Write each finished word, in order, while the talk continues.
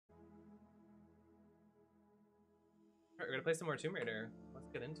Alright, we're gonna play some more Tomb Raider.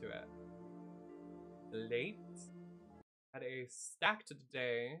 Let's get into it. Late. Had a stacked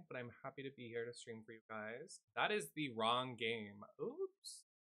day, but I'm happy to be here to stream for you guys. That is the wrong game. Oops.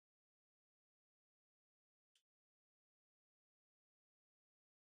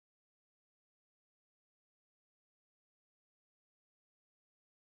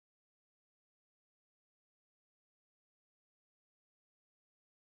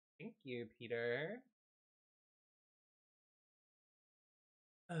 Thank you, Peter.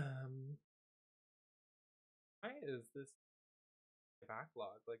 Why is this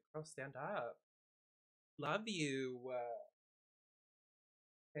backlog? Like, girl, stand up. Love you.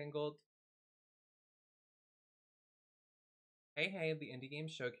 Tangled. Hey, the Indie Game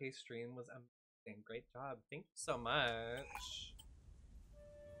Showcase stream was amazing. Great job. Thank you so much.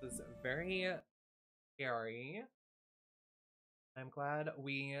 It was very scary. I'm glad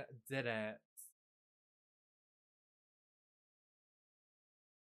we did it.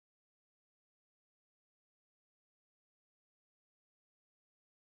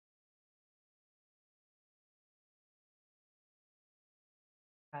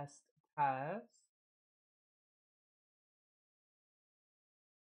 Test.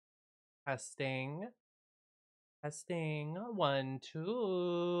 Testing. 1,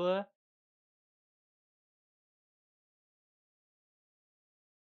 2.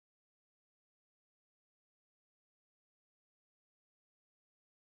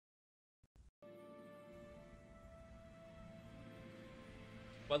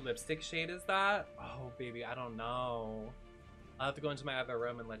 What lipstick shade is that? Oh, baby, I don't know. I'll have to go into my other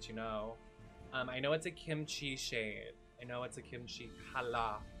room and let you know. I know it's a kimchi shade. I know it's a kimchi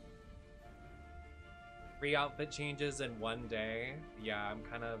color. 3 outfit changes in 1 day. Yeah, I'm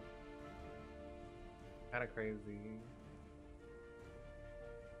kind of crazy.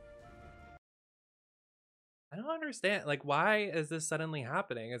 I don't understand. Like, why is this suddenly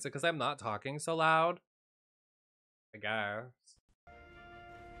happening? Is it because I'm not talking so loud? I guess.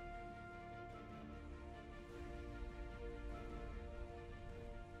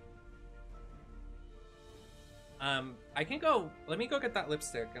 I can go, let me go get that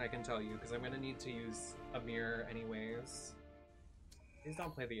lipstick and I can tell you, because I'm gonna need to use a mirror anyways. Please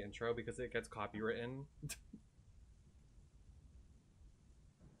don't play the intro because it gets copywritten.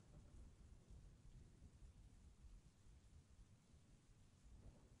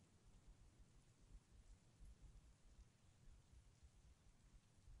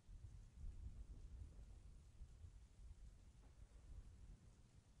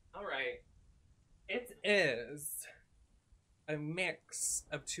 All right. It is a mix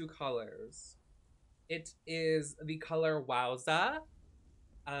of 2 colors. It is the color Wowza,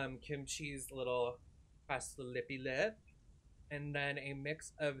 Kimchi's little pressed lippy lip, and then a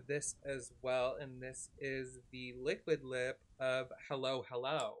mix of this as well, and this is the liquid lip of Hello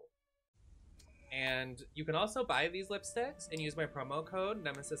Hello. And you can also buy these lipsticks and use my promo code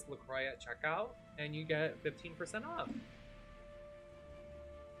NemesisLacroix at checkout, and you get 15% off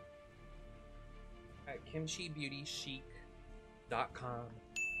at kimchibeautychic.com.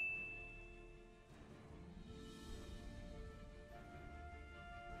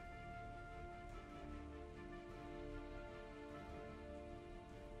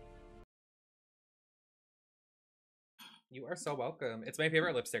 You are so welcome. It's my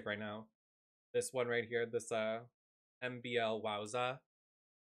favorite lipstick right now. This one right here, this MBL Wowza.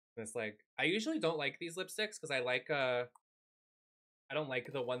 It's like, I usually don't like these lipsticks because I don't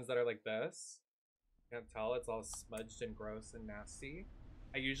like the ones that are like this. You can't tell, it's all smudged and gross and nasty.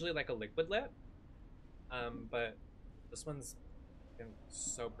 I usually like a liquid lip, but this one's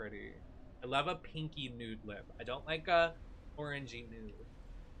so pretty. I love a pinky nude lip. I don't like a orangey nude,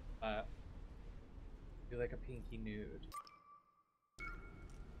 but I do like a pinky nude.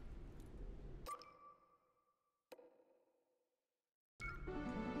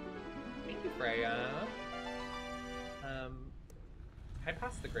 Thank you, Freya. I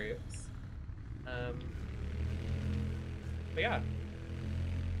passed the grapes. But yeah.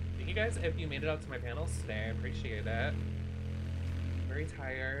 Thank you guys if you made it out to my panels today. I appreciate it. I'm very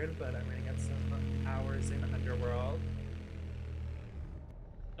tired, but I'm gonna get some hours in Underworld.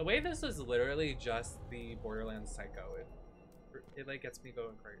 The way this is literally just the Borderlands Psycho, it like gets me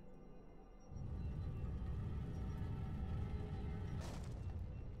going crazy.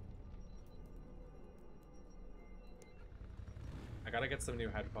 I gotta get some new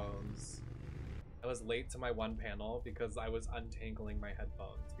headphones. I was late to my one panel because I was untangling my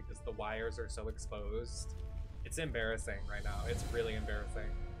headphones because the wires are so exposed. It's embarrassing right now. It's really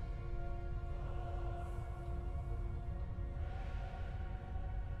embarrassing.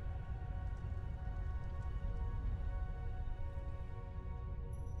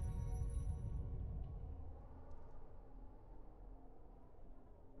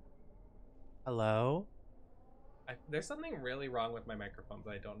 Hello? There's something really wrong with my microphone,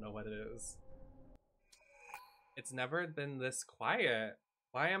 but I don't know what it is. It's never been this quiet.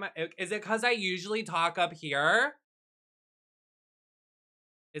 Why am I? Is it because I usually talk up here?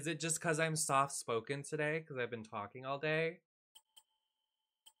 Is it just because I'm soft spoken today? Because I've been talking all day?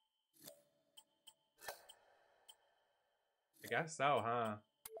 I guess so, huh?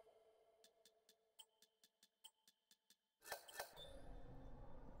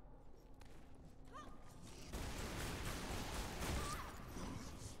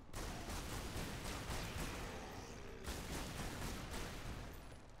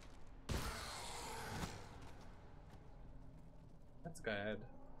 That's good.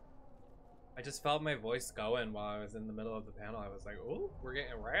 I just felt my voice going while I was in the middle of the panel. I was like, oh, we're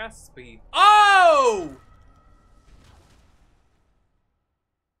getting raspy. Oh!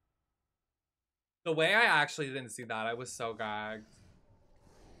 The way I actually didn't see that, I was so gagged.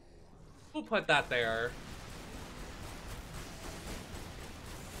 Who put that there?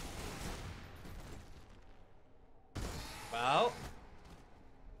 Well.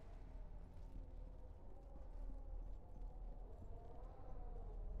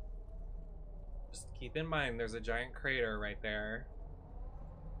 Just keep in mind, there's a giant crater right there.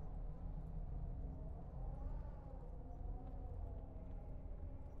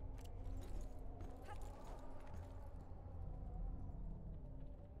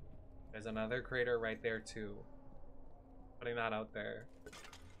 There's another crater right there too. Putting that out there.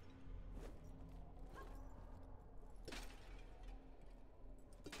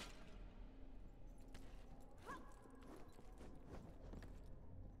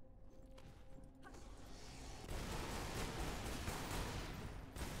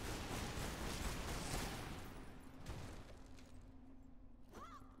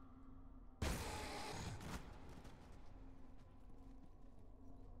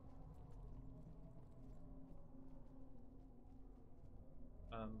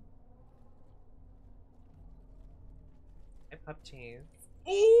 Hey, pup cheese.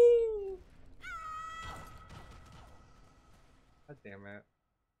 Ooh! God damn it.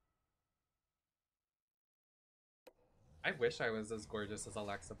 I wish I was as gorgeous as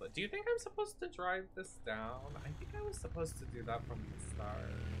Alexa, but do you think I'm supposed to drive this down? I think I was supposed to do that from the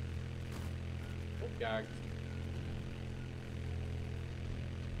start. Oh, gagged.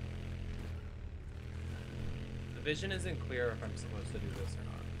 The vision isn't clear if I'm supposed to do this or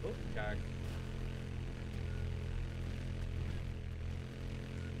not. Oh, gagged.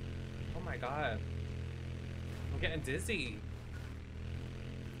 Oh my god. I'm getting dizzy.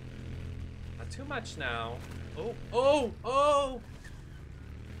 Not too much now. Oh, oh, oh!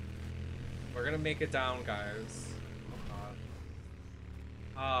 We're gonna make it down, guys. Oh god.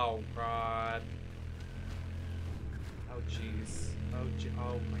 Oh god. Oh jeez.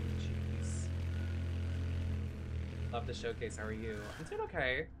 Oh my jeez. Love the showcase. How are you? I'm doing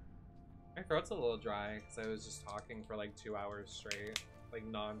okay. My throat's a little dry because I was just talking for like 2 hours straight, like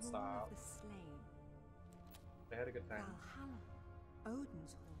non-stop. I had a good time. Valhalla,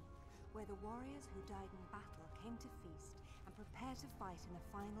 Odin's hall, where the warriors who died in battle came to feast and prepare to fight in the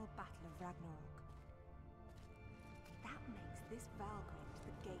final battle of Ragnarok. That makes this Valgrind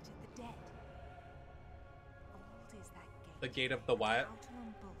the gate of the dead. Old is that gate. The gate of the what? How to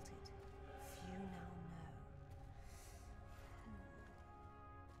unbolt it, few now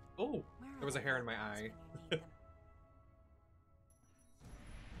know. Oh, there was a hair in my eye.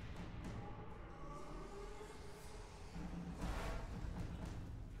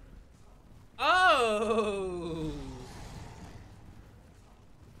 Oh!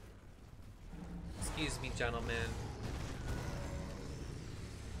 Excuse me, gentlemen.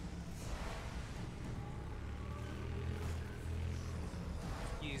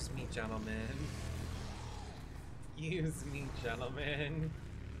 Excuse me, gentlemen. Excuse me, gentlemen.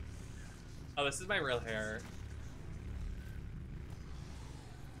 Oh, this is my real hair.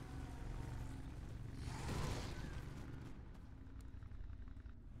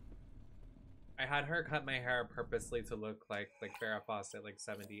 I had her cut my hair purposely to look like Farrah Fawcett, like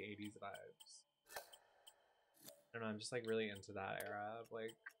 70s, 80s vibes. I don't know, I'm just like really into that era of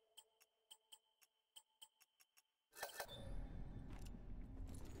like...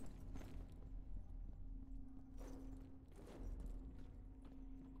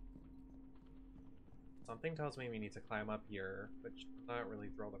 Something tells me we need to climb up here, which I'm not really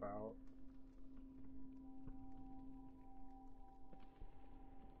thrilled about.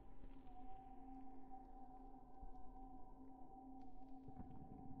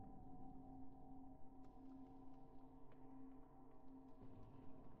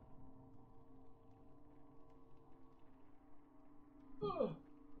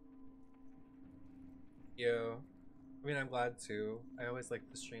 mean, I'm glad too. I always like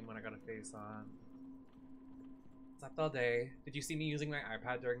to stream when I got a face on. Slept all day. Did you see me using my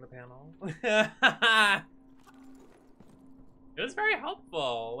iPad during the panel? It was very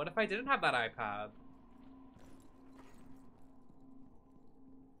helpful. What if I didn't have that iPad?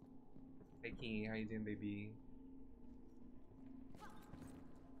 Hey Key, how you doing, baby?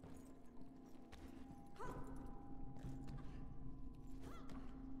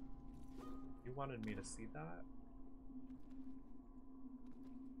 You wanted me to see that?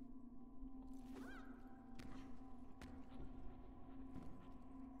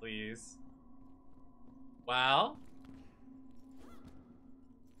 Please. Well?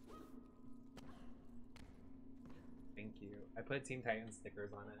 Thank you. I put Teen Titans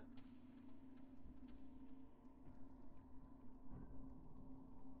stickers on it.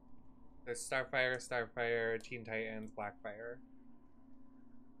 There's Starfire, Teen Titans, Blackfire.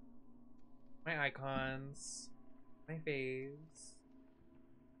 My icons. My faves.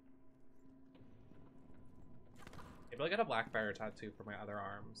 Maybe I'll get a Blackfire tattoo for my other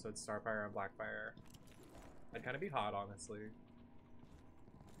arm, so it's Starfire and Blackfire. That'd kind of be hot, honestly.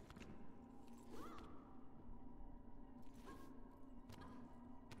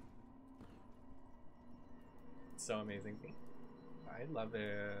 So amazing. I love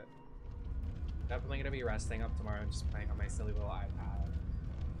it. Definitely gonna be resting up tomorrow and just playing on my silly little iPad.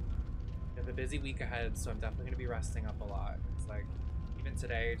 I have a busy week ahead, so I'm definitely gonna be resting up a lot. It's like, even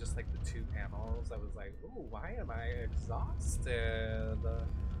today, just like the 2 panels, I was like, ooh, why am I exhausted?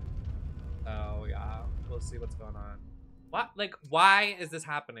 So yeah, we'll see what's going on. What? Like, why is this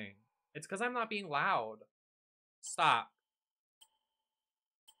happening? It's because I'm not being loud. Stop.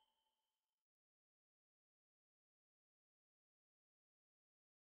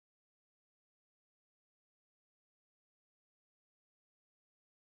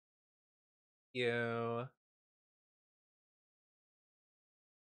 You.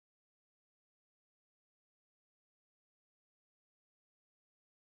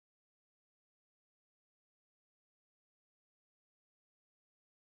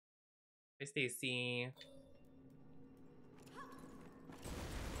 Hey, Stacy.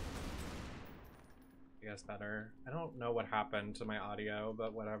 I guess better. I don't know what happened to my audio,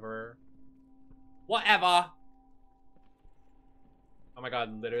 but whatever. Whatever! Oh my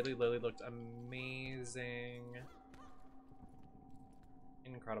god, literally Lily looked amazing.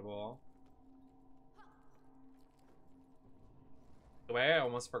 Incredible. The way I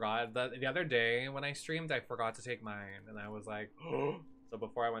almost forgot, the other day when I streamed, I forgot to take mine, and I was like, so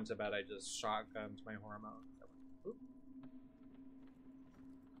before I went to bed, I just shotgunned my hormones. Oop.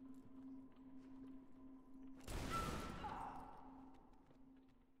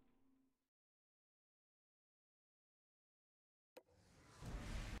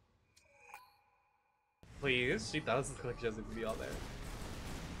 Please, she does look like she has a BB all there.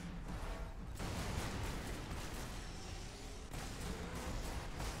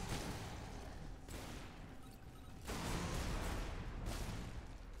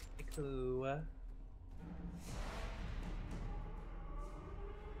 Cool.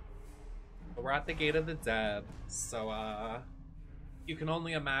 We're at the gate of the dead, so you can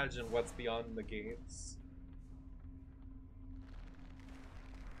only imagine what's beyond the gates.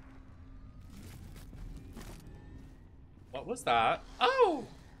 What was that? Oh!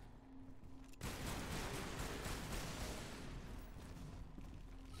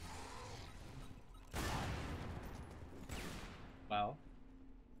 Well.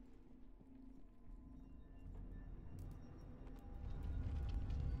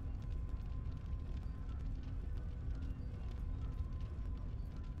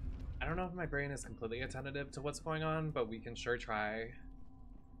 I don't know if my brain is completely attentive to what's going on, but we can sure try.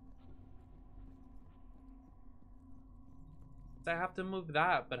 I have to move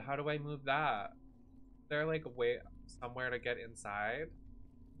that, but how do I move that? Is there like a way somewhere to get inside?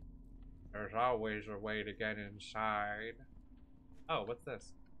 There's always a way to get inside. Oh, what's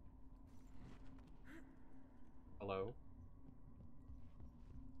this? Hello?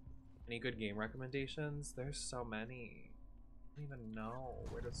 Any good game recommendations? There's so many. I don't even know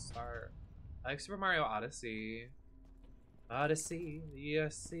where to start. I like Super Mario Odyssey. Odyssey,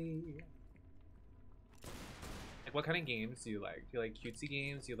 yes. Like, what kind of games do you like? Do you like cutesy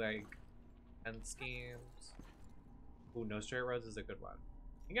games? Do you like tense games? Ooh, No Straight Roads is a good one.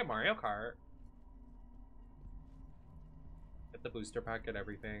 You can get Mario Kart. Get the booster pack, get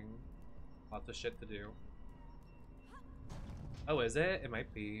everything. Lots of shit to do. Oh, is it? It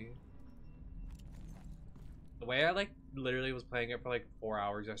might be. The way I like literally was playing it for like 4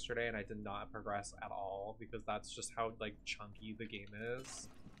 hours yesterday and I did not progress at all because that's just how like chunky the game is.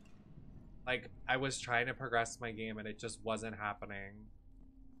 Like, I was trying to progress my game and it just wasn't happening.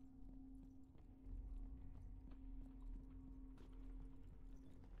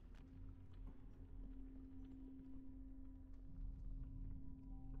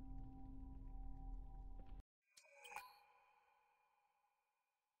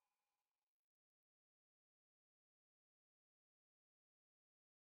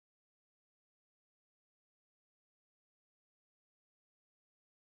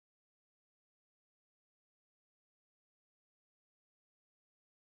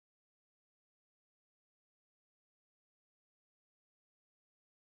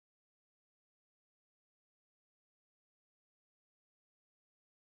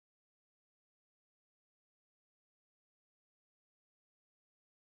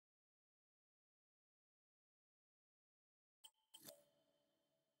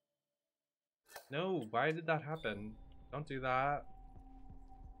 No, why did that happen? Don't do that.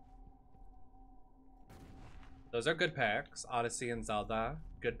 Those are good picks. Odyssey and Zelda.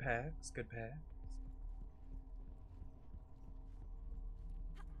 Good picks, good picks.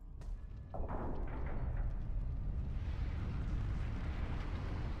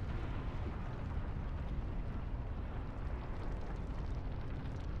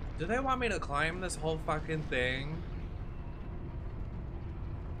 Do they want me to climb this whole fucking thing?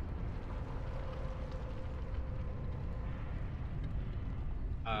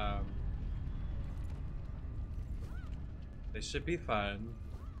 This should be fun.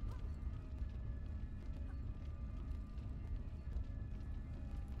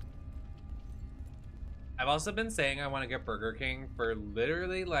 I've also been saying I want to get Burger King for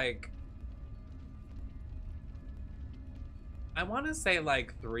literally like, I want to say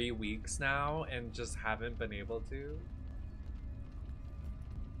like 3 weeks now and just haven't been able to.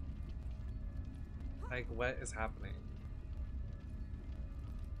 Like, what is happening?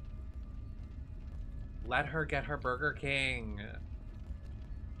 Let her get her Burger King.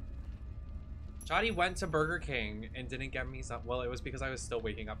 Shotty went to Burger King and didn't get me some. Well, it was because I was still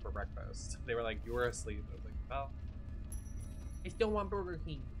waking up for breakfast. They were like, you were asleep. I was like, well, I still want Burger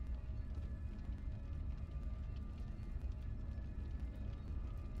King.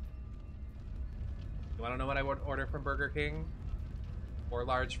 You want to know what I would order from Burger King? 4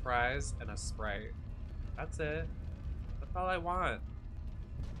 large fries and a Sprite. That's it. That's all I want.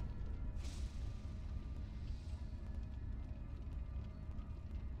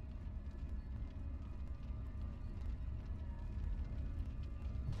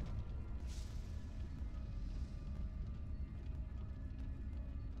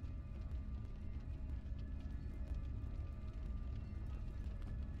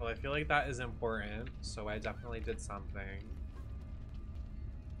 Well, I feel like that is important, so I definitely did something.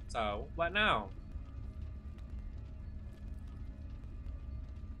 So, what now?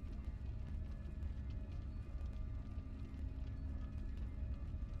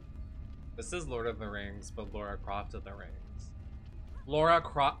 This is Lord of the Rings, but Laura Croft of the Rings. Laura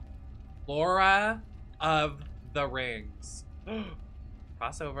of the Rings.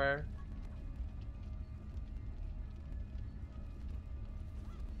 Crossover.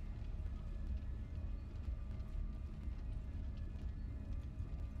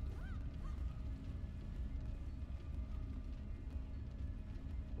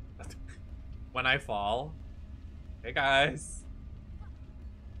 When I fall. Hey guys.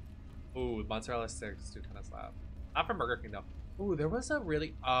 Ooh, mozzarella sticks do kind of slap. Not from Burger King though. Ooh, there was a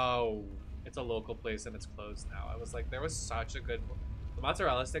really, oh, it's a local place and it's closed now. I was like, there was such a good, the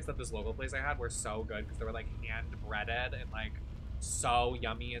mozzarella sticks at this local place I had were so good because they were like hand breaded and like so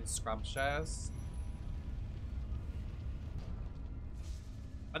yummy and scrumptious.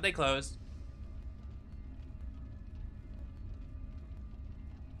 But they closed.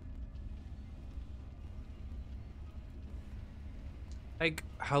 Like,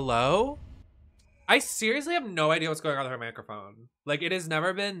 hello? I seriously have no idea what's going on with her microphone. Like, it has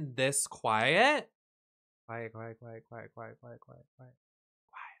never been this quiet. Quiet, quiet, quiet, quiet, quiet, quiet, quiet, quiet.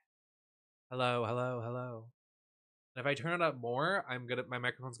 Quiet. Hello, hello, hello. And if I turn it up more, my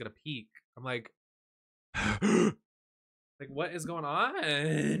microphone's gonna peak. I'm like, like, what is going on?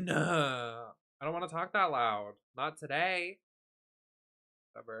 I don't want to talk that loud. Not today.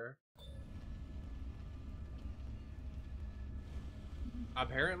 Whatever.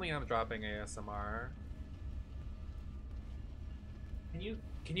 Apparently I'm dropping ASMR. Can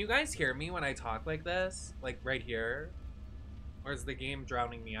you guys hear me when I talk like this? Like right here? Or is the game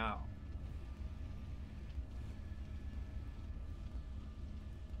drowning me out?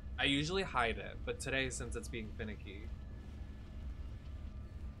 I usually hide it, but today since it's being finicky,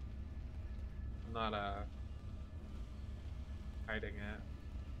 I'm not hiding it.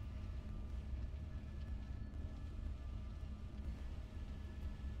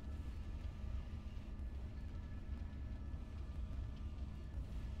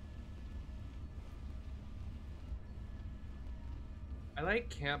 I like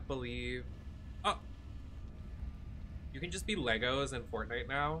can't believe. Oh, you can just be Legos in Fortnite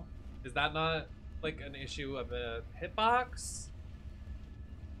now. Is that not like an issue of a hitbox?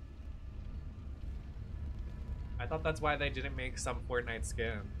 I thought that's why they didn't make some Fortnite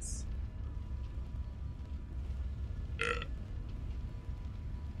skins.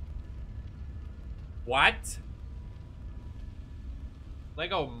 What?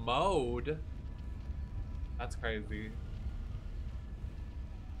 Lego mode? That's crazy.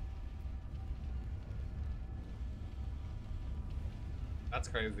 That's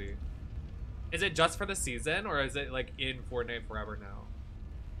crazy. Is it just for the season or is it like in Fortnite forever now?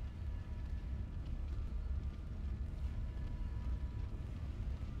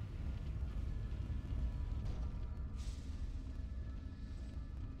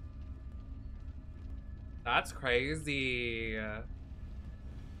 That's crazy.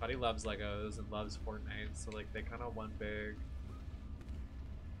 Buddy loves Legos and loves Fortnite, so like they kind of won big.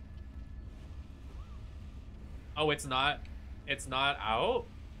 Oh, it's not out?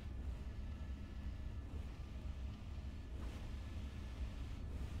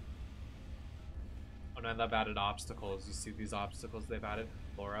 Oh no, they've added obstacles. You see these obstacles they've added?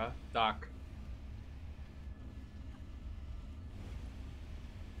 Laura, Doc.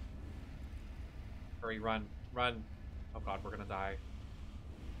 Hurry, run, run. Oh god, we're gonna die.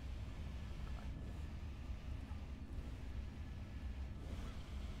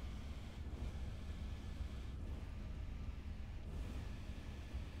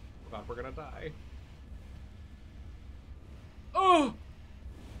 Oh god, we're gonna die. Oh!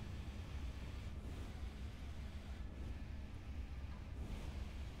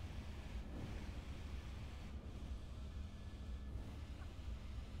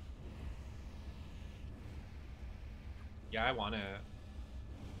 Yeah, I want it.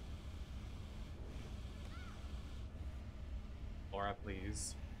 Laura,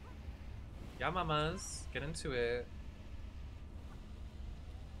 please. Yeah, mamas. Get into it.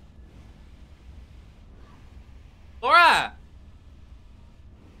 Laura!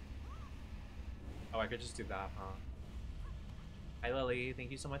 Oh, I could just do that, huh? Hi, Lily.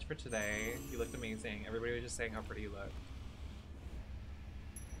 Thank you so much for today. You looked amazing. Everybody was just saying how pretty you looked.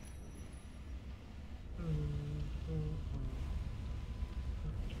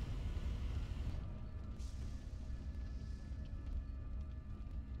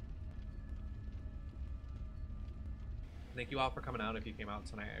 Thank you all for coming out if you came out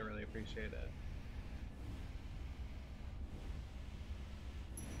tonight. I really appreciate it.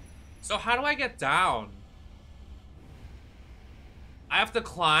 So how do I get down? I have to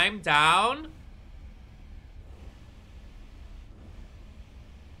climb down?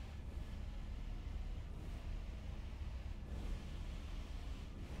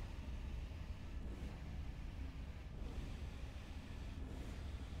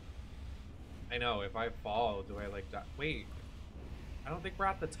 I know, if I fall, do I like die? Wait, I don't think we're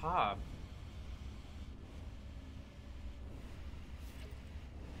at the top.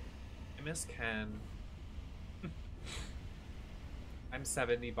 I miss Ken. I'm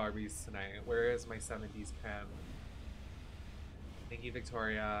 70 Barbies tonight. Where is my 70s Ken? Thank you,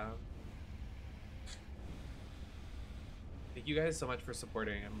 Victoria. Thank you guys so much for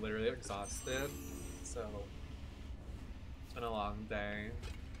supporting. I'm literally exhausted, so it's been a long day.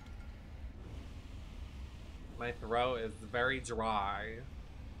 My throat is very dry.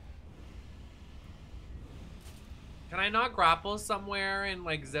 Can I not grapple somewhere and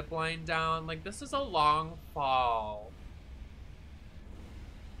like zip line down? Like, this is a long fall.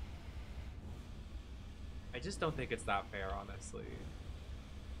 I just don't think it's that fair, honestly.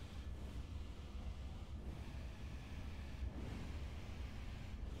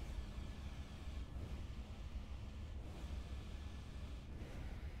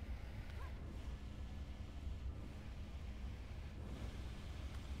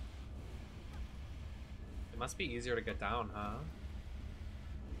 It must be easier to get down, huh?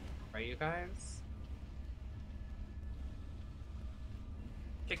 Right, you guys?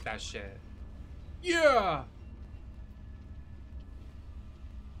 Kick that shit. Yeah!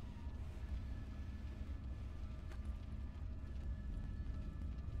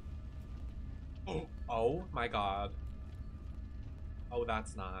 Oh, oh my god. Oh,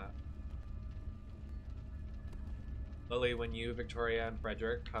 that's not. Lily, when you, Victoria, and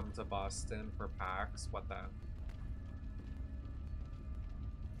Frederick come to Boston for PAX, what then?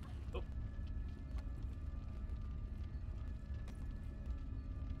 Oh.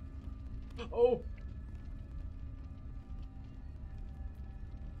 Oh!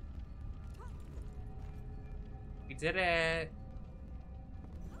 We did it!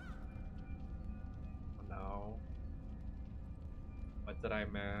 Oh no. What did I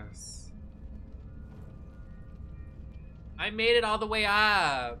miss? I made it all the way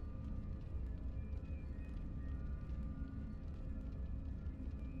up.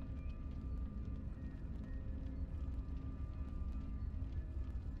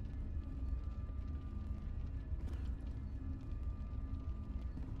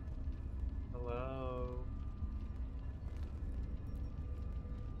 Hello.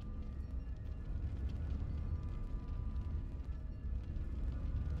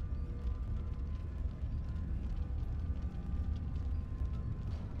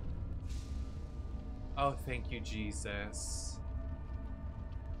 Oh, thank you, Jesus.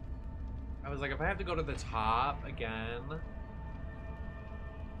 I was like, if I have to go to the top again.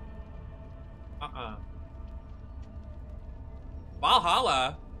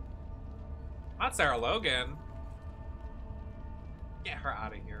 Valhalla? Not Sarah Logan. Get her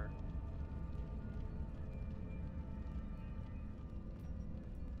out of here.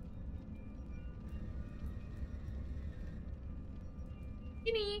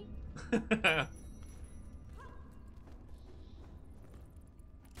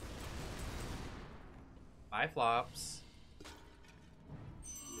 Bye, flops.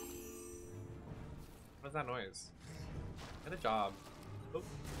 What's that noise? Get a job. Oh,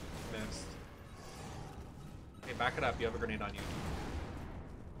 missed. Okay, back it up. You have a grenade on you.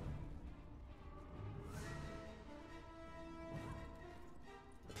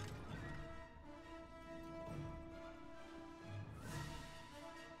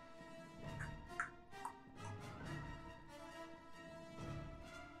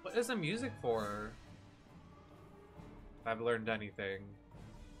 What is the music for? If I've learned anything,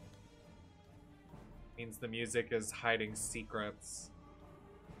 means the music is hiding secrets.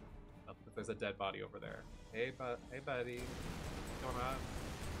 Oh, there's a dead body over there. Hey, hey, buddy. What's going on?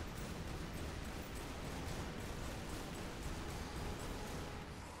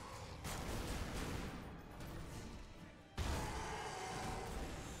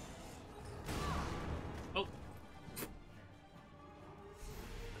 Oh.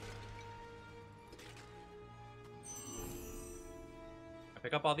 I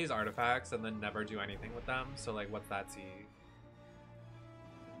pick up all these artifacts and then never do anything with them. So, like, what's that see?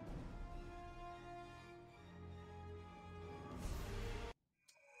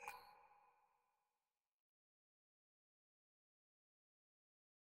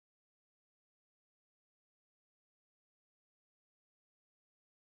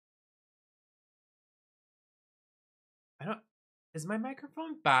 I don't... Is my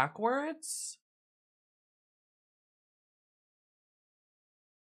microphone backwards?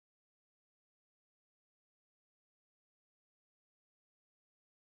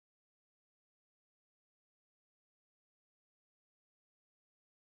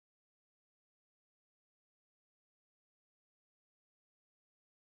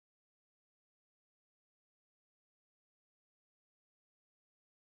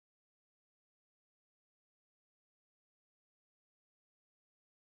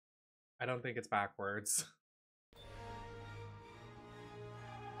 I don't think it's backwards.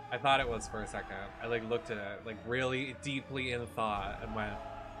 I thought it was for a second. I like looked at it like really deeply in thought and went,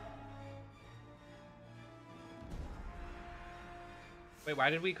 wait, why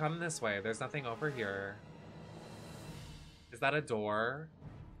did we come this way? There's nothing over here. Is that a door?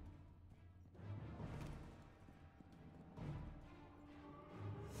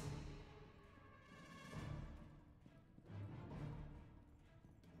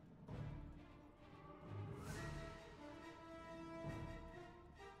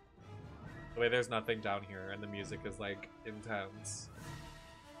 Wait, there's nothing down here and the music is like intense.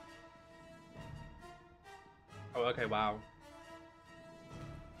 Oh, okay, wow.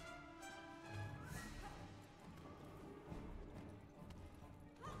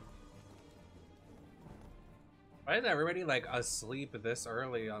 Why is everybody like asleep this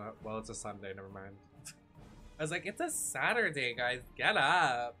early on a, well, it's a Sunday, never mind. I was like, it's a Saturday, guys, get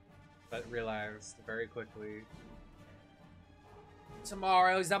up. But realized very quickly,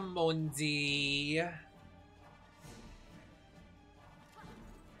 tomorrow's a Monday.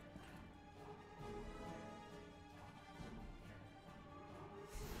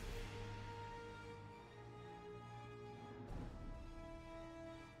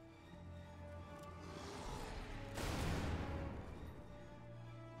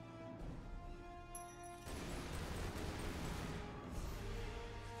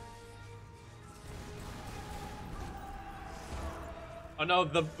 Oh no,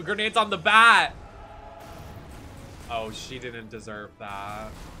 the grenade's on the bat! Oh, she didn't deserve that.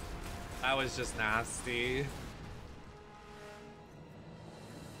 That was just nasty.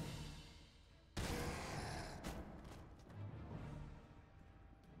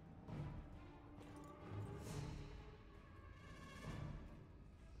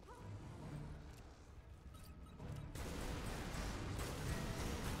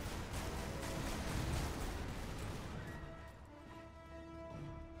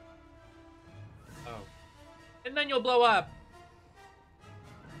 And then you'll blow up.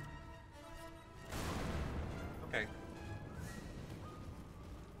 Okay.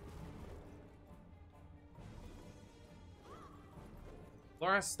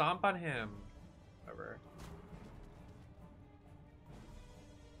 Laura, stomp on him. Whatever.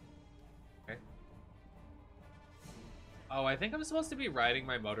 Okay. Oh, I think I'm supposed to be riding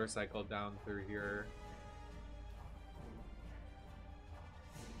my motorcycle down through here.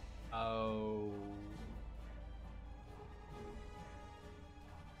 Oh.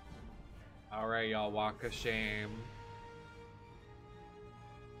 Alright, y'all, walk of shame.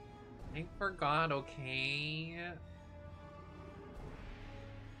 Thank for God, okay?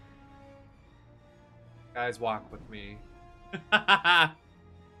 Guys, walk with me.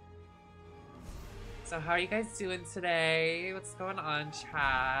 So how are you guys doing today? What's going on,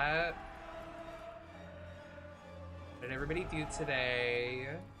 chat? What did everybody do today?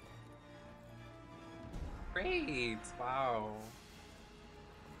 Great! Wow.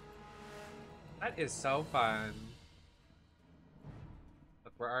 That is so fun.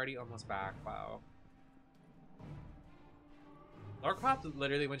 Look, we're already almost back. Wow. Lacroix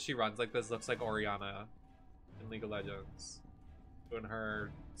literally, when she runs like this, looks like Oriana in League of Legends. Doing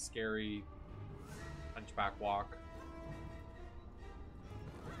her scary hunchback walk.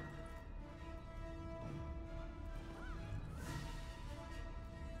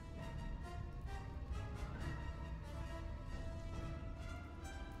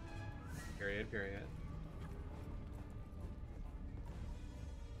 Period.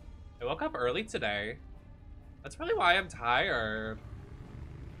 I woke up early today. That's probably why I'm tired.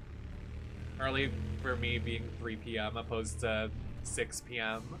 Early for me being 3 p.m. opposed to 6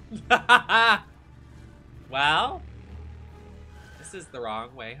 p.m. Well, this is the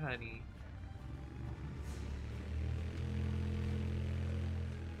wrong way, honey.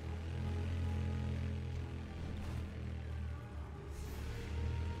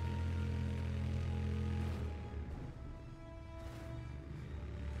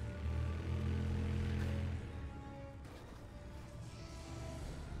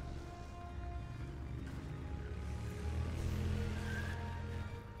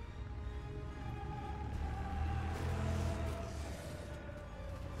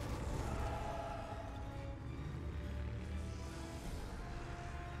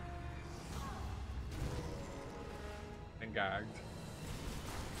 Gagged.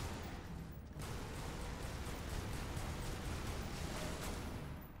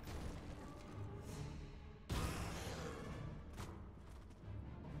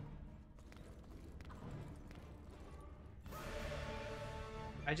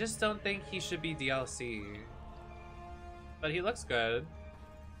 I just don't think he should be DLC. But he looks good.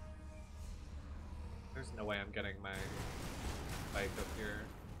 There's no way I'm getting my bike up here.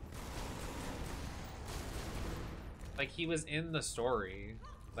 Like, he was in the story.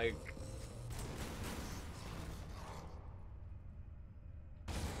 Like...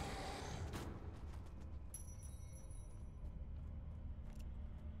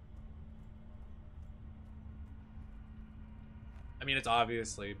 I mean, it's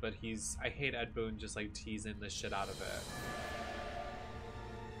obviously, but he's... I hate Ed Boon just, like, teasing the shit out of it.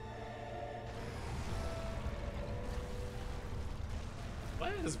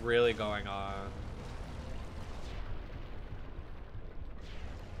 What is really going on?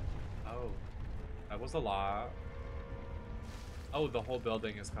 Oh, that was a lot. Oh, the whole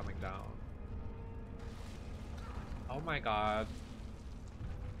building is coming down. Oh my god.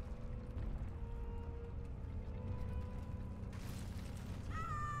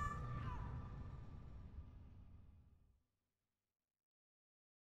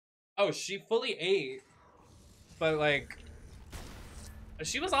 Oh, she fully ate. But like,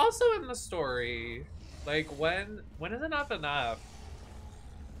 she was also in the story. Like, when is enough enough?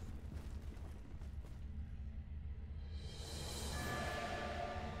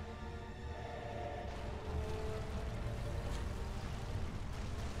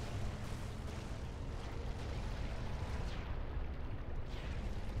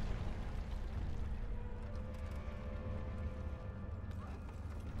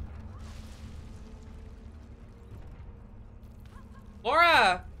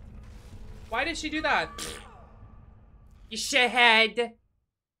 Laura! Why did she do that? You shithead!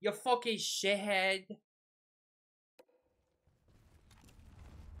 You fucking shithead!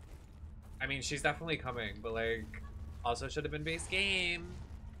 I mean, she's definitely coming, but like, also should have been base game.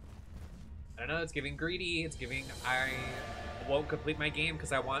 I don't know, it's giving greedy. It's giving I won't complete my game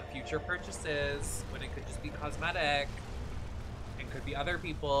because I want future purchases when it could just be cosmetic. And could be other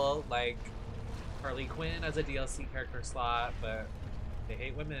people like Harley Quinn as a DLC character slot, but they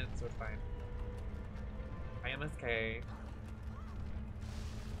hate women, so it's fine. Hi, MSK.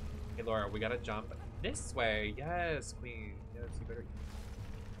 Hey, Laura, we gotta jump this way. Yes, queen. Yes, you better.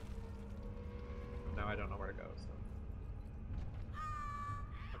 Now I don't know where to go, so.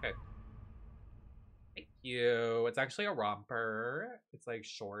 Okay. Thank you. It's actually a romper. It's like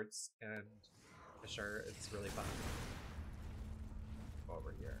shorts and a shirt. It's really fun. Go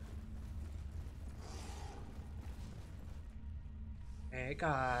over here. Hey,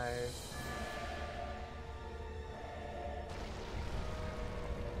 guys.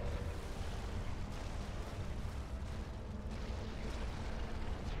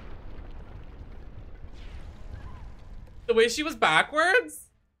 The way she was backwards?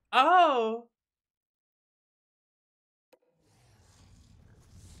 Oh.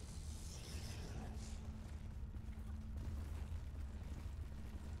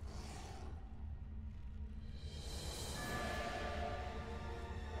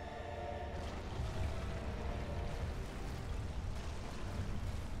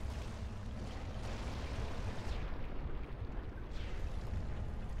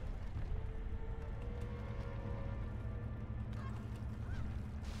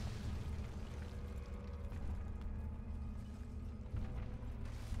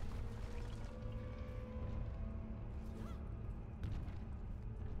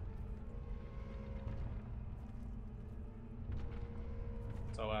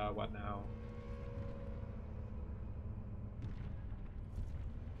 So, what now?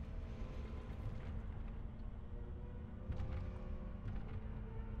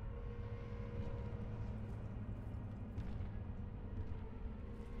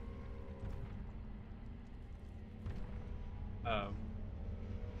 Um.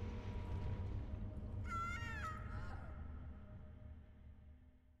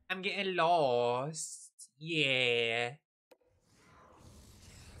 I'm getting lost. Yeah.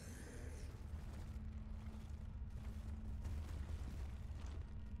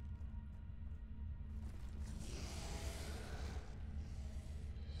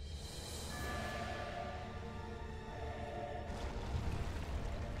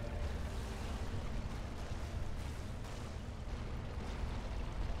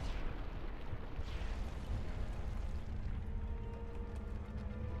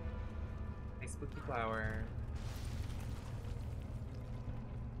 Nice spooky flower.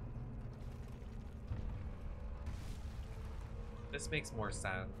 This makes more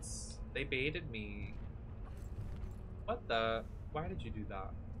sense. They baited me. What the? Why did you do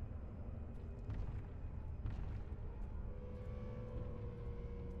that?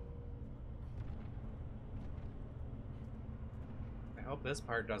 I hope this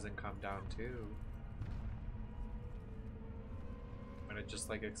part doesn't come down too. When it just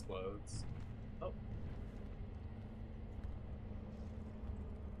like explodes. Oh.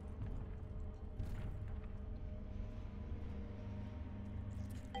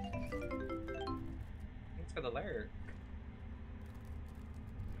 Thanks for the lurk.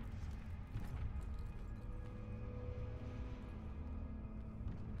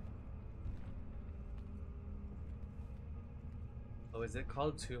 Oh, is it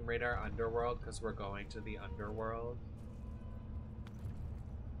called Tomb Raider Underworld because we're going to the Underworld?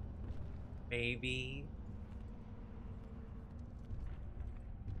 Maybe.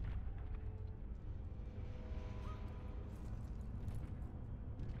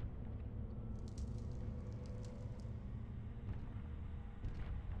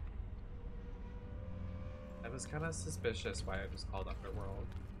 I was kind of suspicious why it was called Underworld.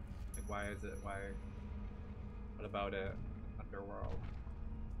 Like, why is it? Why? What about it? Underworld.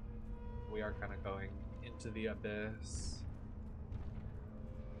 We are kind of going into the abyss.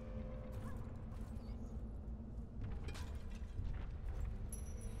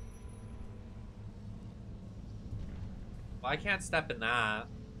 Well, I can't step in that.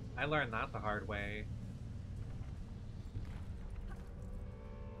 I learned that the hard way.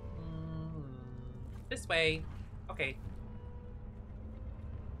 This way. Okay.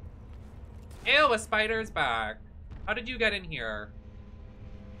 Ew, a spider's back. How did you get in here?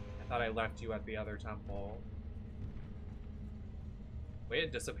 I thought I left you at the other temple. Wait,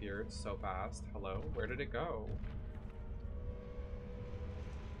 it disappeared so fast. Hello? Where did it go?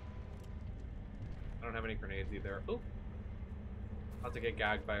 I don't have any grenades either. Oop. I'll have to get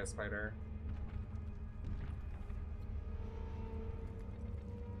gagged by a spider.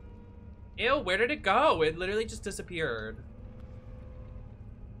 Ew, where did it go? It literally just disappeared.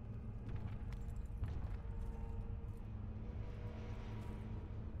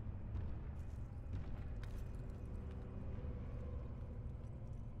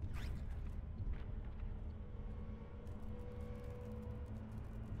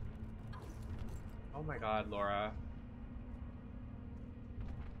 Oh my god, Laura.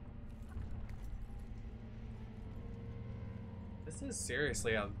 This is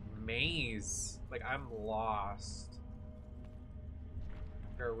seriously a maze. Like, I'm lost.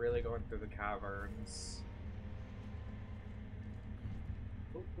 They're really going through the caverns.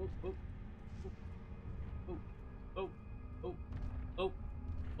 Oh, oh, oh. Oh, oh, oh, oh,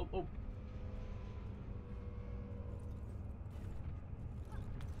 oh, oh.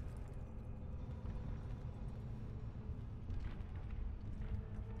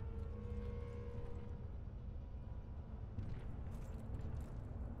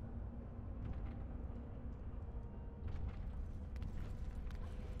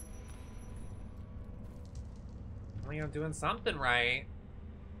 Well, you're doing something right.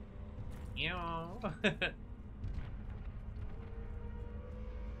 Ew.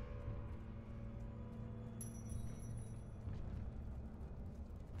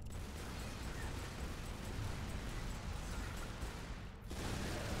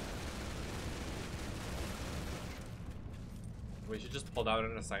 We should just pull out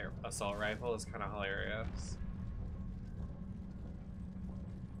an assault rifle. It's kind of hilarious.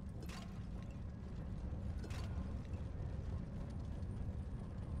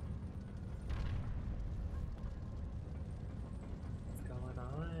 What's going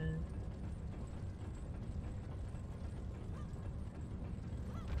on?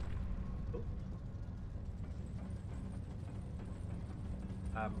 Oh.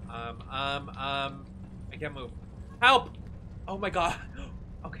 I can't move. Help! Oh my god.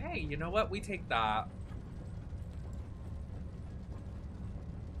 Okay, you know what? We take that.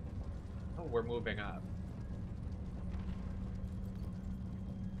 Oh, we're moving up.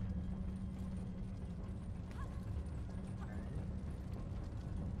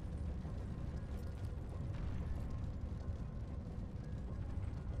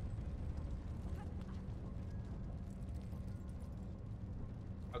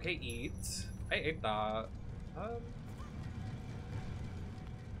 Okay, eat. I ate that.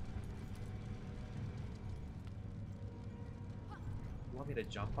 You want me to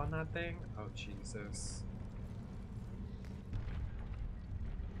jump on that thing? Oh, Jesus.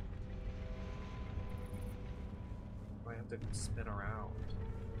 I have to spin around.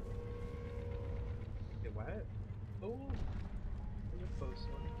 Wait, what? Oh, you're a close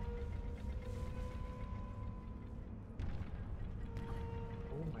one.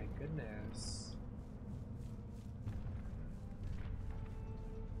 Oh my goodness.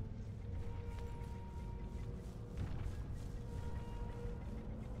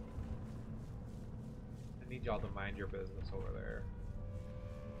 I need y'all to mind your business over there.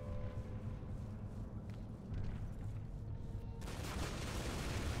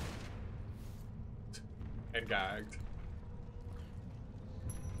 And gagged.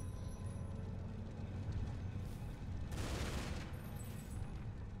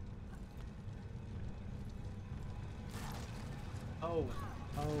 Oh,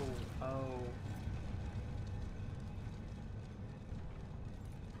 oh, oh.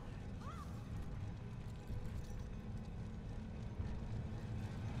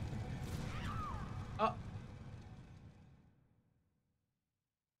 Oh.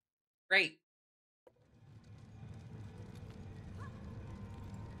 Great.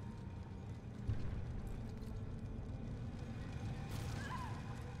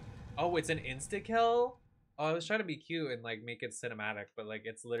 Oh, it's an insta-kill? Oh, I was trying to be cute and like make it cinematic, but like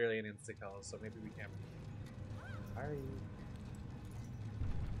it's literally an insta-kill, so maybe we can't. Sorry.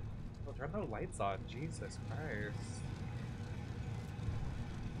 Oh, turn those lights on. Jesus Christ.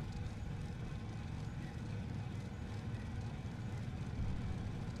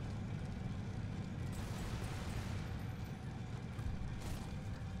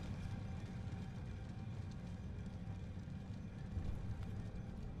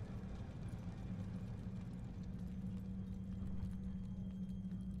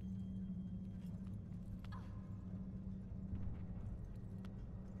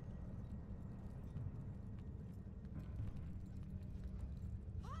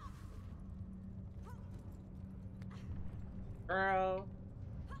 Girl.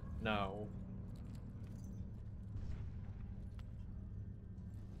 No.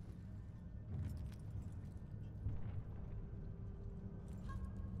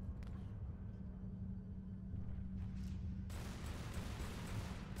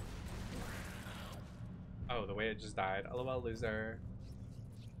 Oh, the way it just died. LOL, loser.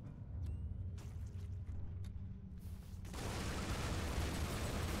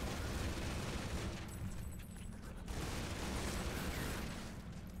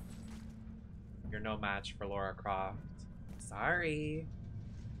 You're no match for Laura Croft. Sorry.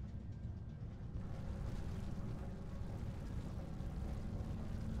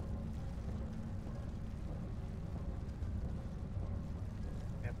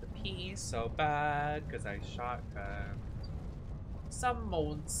 me so bad because I shotgunned some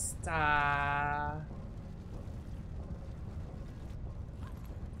monster.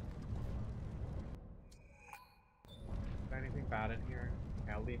 Is there anything bad in here?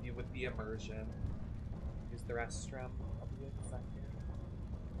 Okay, I'll leave you with the immersion. Use the restroom. I'll be a second.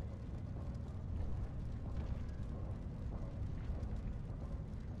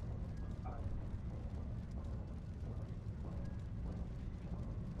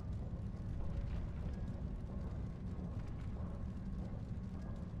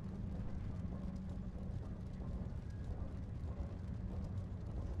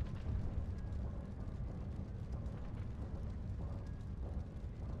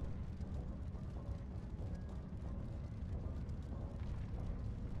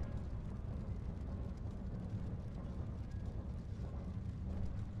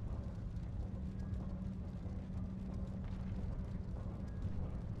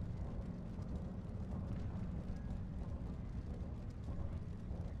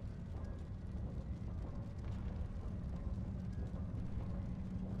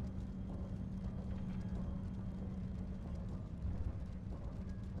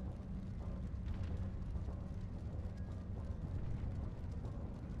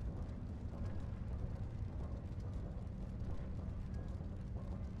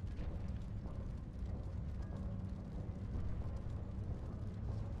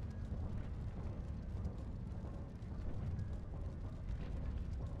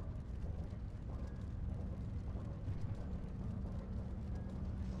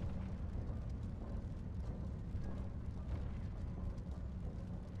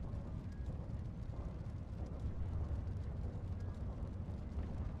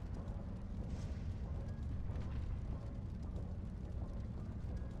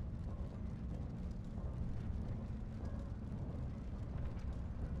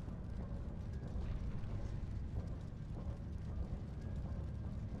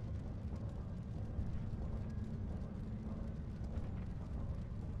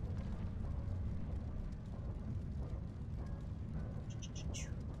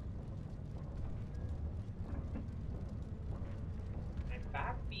 I'm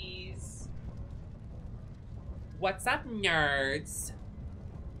back, bees. What's up, nerds?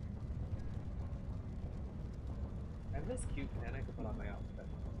 I have this cute pin I could put on my outfit.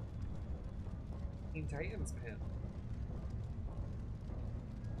 Teen Titans pin.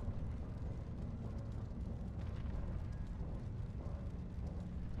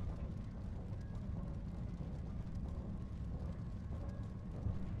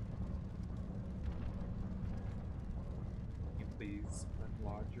 Can you please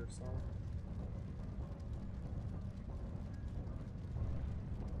unlodge yourself?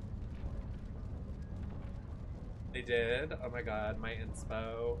 They did? Oh my god, my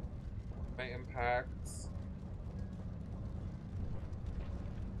inspo. My impacts.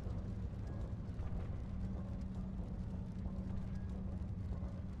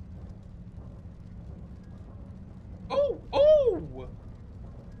 Oh! Oh!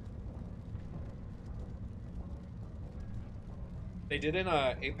 They did in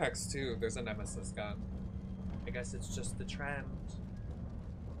Apex too. There's a Nemesis gun. I guess it's just the trend.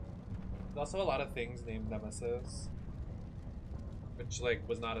 There's also a lot of things named Nemesis, which like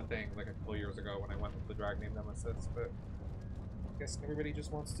was not a thing like a couple years ago when I went with the drag name Nemesis, but I guess everybody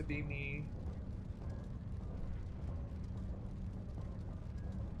just wants to be me.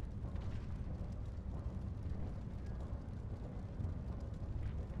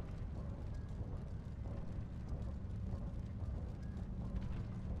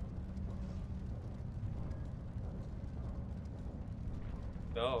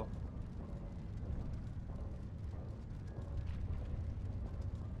 No.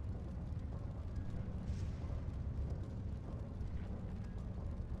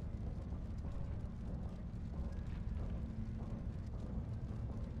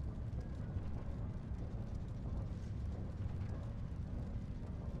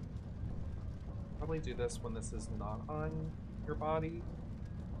 Probably do this when this is not on your body.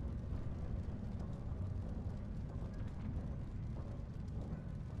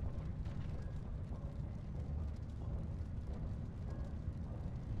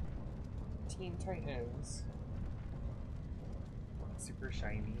 Teen Titans. Super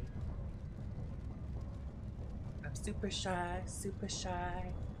shiny. I'm super shy, super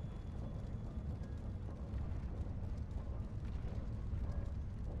shy.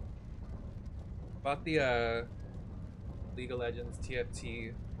 Bought the League of Legends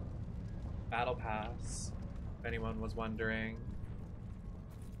TFT Battle Pass, if anyone was wondering.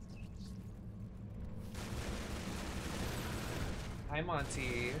 Hi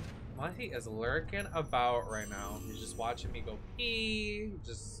Monty. Monty is lurking about right now. He's just watching me go pee. He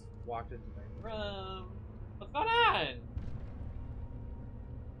just walked into my room. What's going on?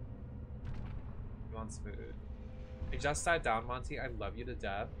 He wants food. I just sat down, Monty. I love you to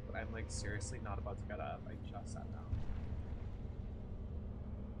death, but I'm like seriously not about to get up. I just sat down.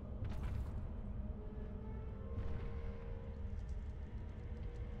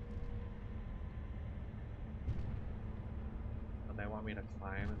 And they want me to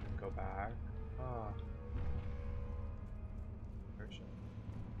climb and then go back. Oh.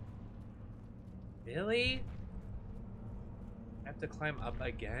 Really? I have to climb up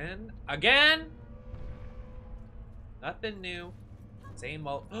again? Again? Nothing new. Same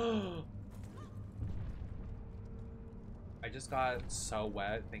old. I just got so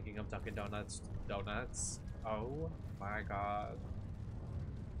wet thinking of Dunkin' Donuts donuts. Oh my god.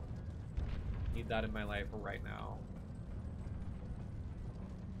 Need that in my life right now.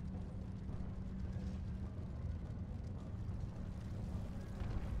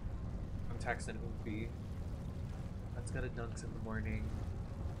 I'm texting Oofy. Let's go to Dunks in the morning.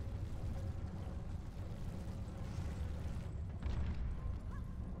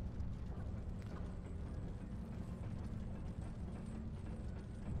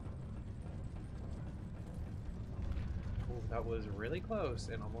 Ooh, that was really close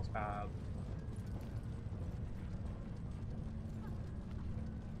and almost bad.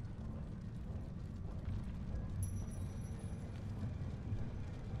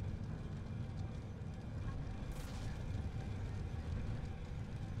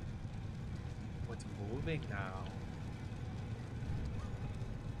 What's moving now?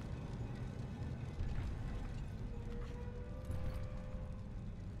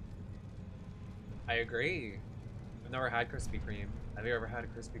 I agree. I've never had Krispy Kreme. Have you ever had a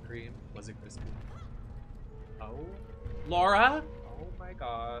Krispy Kreme? Was it crispy? Oh, Laura? Oh my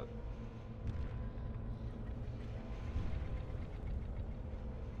god.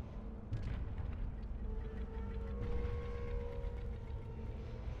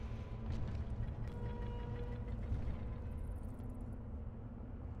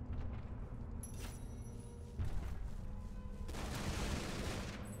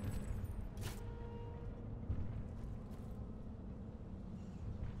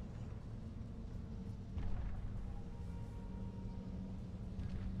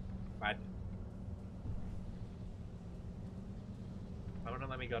 What? I wanna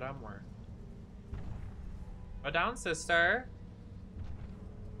let me go down more. Go down, sister.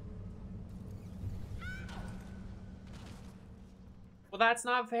 Well, that's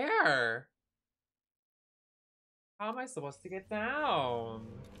not fair. How am I supposed to get down?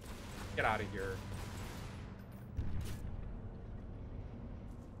 Get out of here.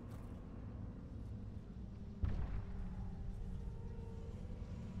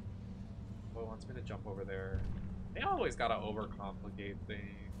 Oh, it wants me to jump over there. They always gotta overcomplicate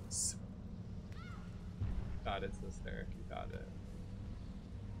things. Got it, sister. You got it.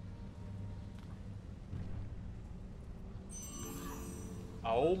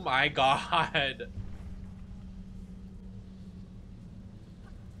 Oh my god.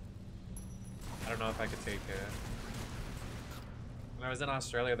 I don't know if I could take it. When I was in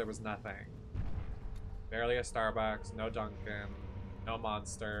Australia, there was nothing. Barely a Starbucks, no Dunkin', no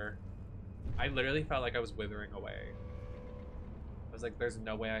Monster. I literally felt like I was withering away. I was like, there's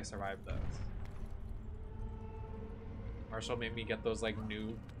no way I survived this. Marshall made me get those like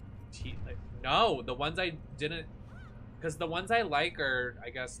new tea. Like, no, the ones I didn't, because the ones I like are, I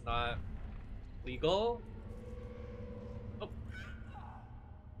guess, not legal. Oh.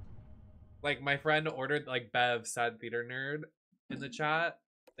 Like my friend ordered, like Bev, sad theater nerd, in the chat.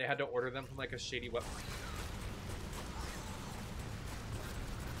 They had to order them from like a shady website.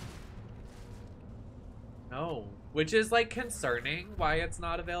 No, which is like concerning why it's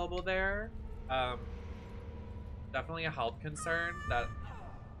not available there. Definitely a health concern that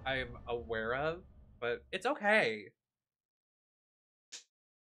I'm aware of, but it's okay.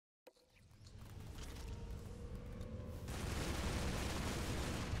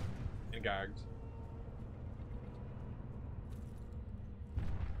 And gagged.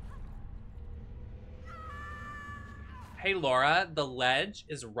 Hey Laura, the ledge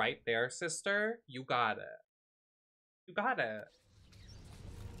is right there, sister. You got it. You got it.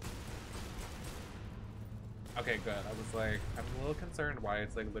 Okay, good. I was like, I'm a little concerned why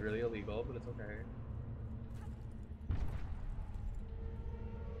it's like literally illegal, but it's okay.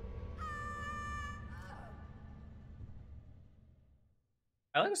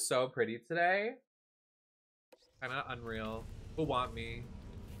 I look so pretty today. Kinda unreal. Who want me?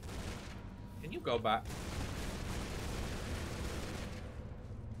 Can you go back?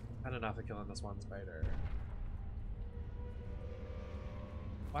 Had enough of killing this one spider.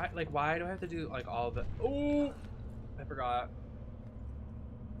 Why, like, why do I have to do, like, all the... Oh! I forgot.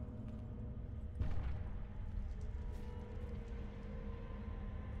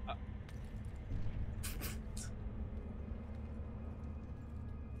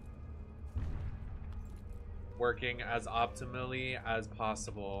 Working as optimally as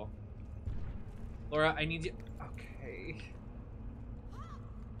possible. Laura, I need you... Okay.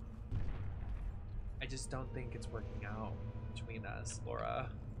 I just don't think it's working out between us, Laura.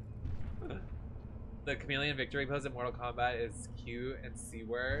 The chameleon victory pose in Mortal Kombat is cute and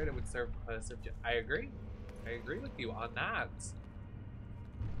C-word. It would serve closer. I agree. I agree with you on that.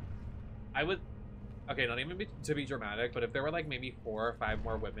 I would... Okay, not even to be dramatic, but if there were like maybe 4 or 5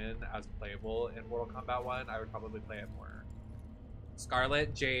 more women as playable in Mortal Kombat 1, I would probably play it more.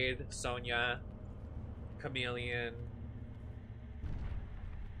 Scarlet, Jade, Sonya, Chameleon.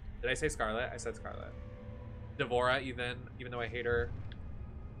 Did I say Scarlet? I said Scarlet. Devora, even though I hate her.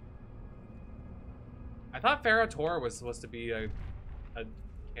 I thought Farah Tor was supposed to be a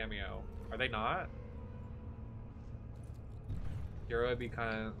cameo. Are they not? Hero would be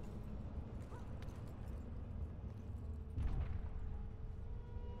kind of...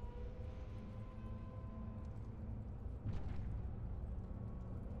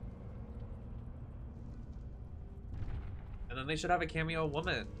 And then they should have a cameo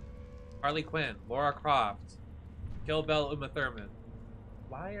woman. Harley Quinn, Lara Croft, Kill Bill, Uma Thurman.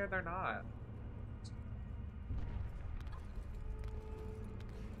 Why are there not?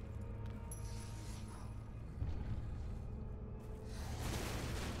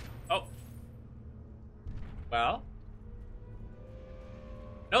 Oh. Well.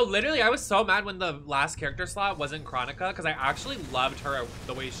 No, literally, I was so mad when the last character slot wasn't Chronica because I actually loved her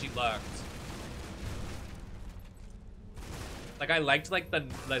the way she looked. Like, I liked, like,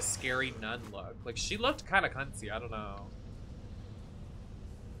 the scary nun look. Like, she looked kind of cunty. I don't know.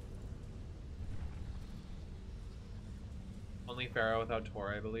 Only Pharaoh without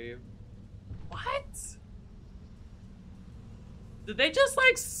Tor, I believe. What? Did they just,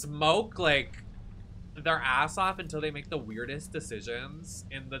 like, smoke, like, their ass off until they make the weirdest decisions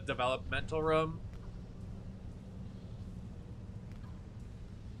in the developmental room?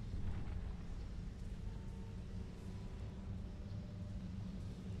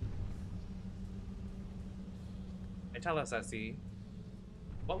 Tell us, Essie.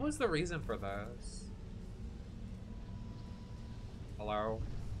 What was the reason for this? Hello?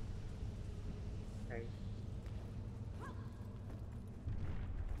 Okay.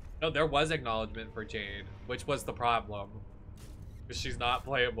 No, there was acknowledgement for Jade, which was the problem. Because she's not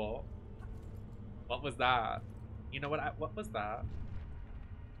playable. What was that? You know what was that?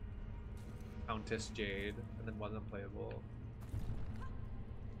 Countess Jade, and then wasn't playable.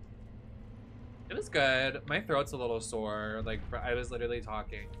 It was good. My throat's a little sore. Like, I was literally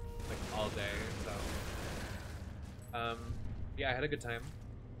talking like all day, so yeah, I had a good time.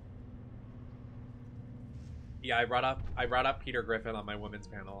 Yeah, I brought up Peter Griffin on my women's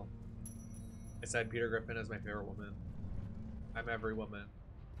panel. I said Peter Griffin is my favorite woman. I'm every woman.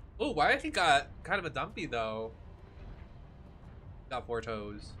 Oh, why he got kind of a dumpy though? Got 4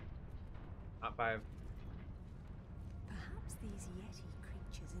 toes, not 5. Perhaps these Yeti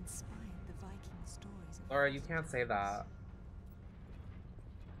creatures inspired the Viking stories of... Laura, you can't say that.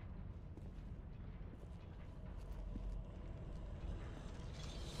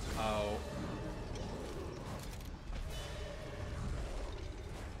 Oh.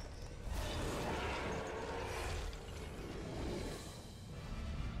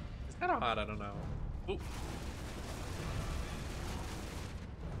 It's kind of hot, I don't know. Ooh.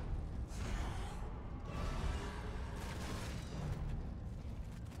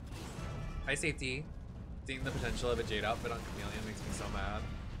 High safety. Seeing the potential of a Jade outfit on Chameleon makes me so mad.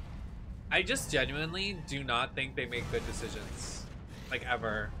 I just genuinely do not think they make good decisions. Like,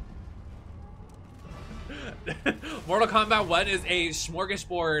 ever. Mortal Kombat 1 is a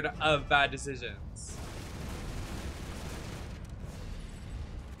smorgasbord of bad decisions.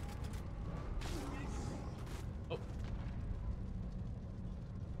 Oh.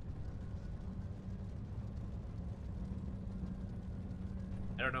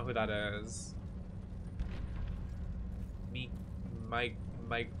 I don't know who that is. Mike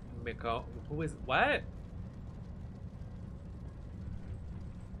Miko. Who is what?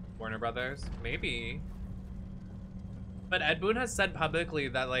 Warner Brothers? Maybe. But Ed Boon has said publicly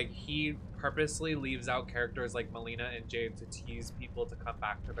that like he purposely leaves out characters like Melina and Jade to tease people to come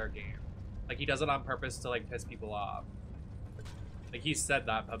back to their game. Like he does it on purpose to like piss people off. Like he said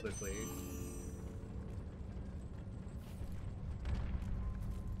that publicly.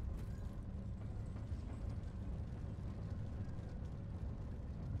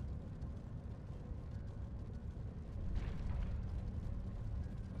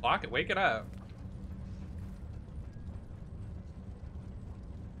 Lock it, wake it up.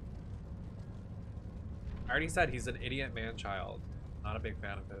 I already said he's an idiot man-child. Not a big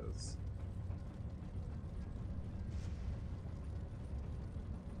fan of his.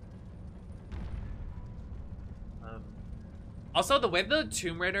 Also, the way the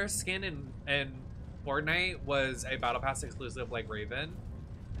Tomb Raider skin in Fortnite was a Battle Pass exclusive like Raven,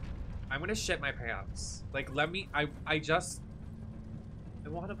 I'm gonna shit my pants. Like, let me, I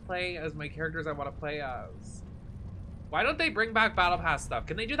want to play as my characters I want to play as. Why don't they bring back Battle Pass stuff?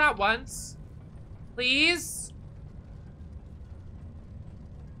 Can they do that once? Please?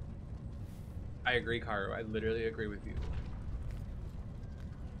 I agree, Karu. I literally agree with you.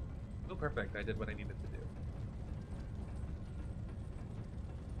 Oh, perfect. I did what I needed to do.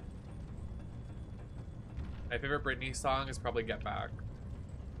 My favorite Britney song is probably Get Back.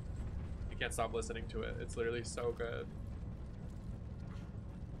 I can't stop listening to it. It's literally so good.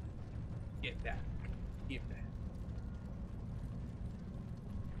 Get back. Get back.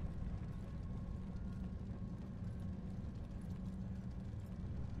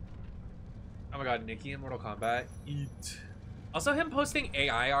 Oh my god, Nikki in Mortal Kombat. Eat. Also him posting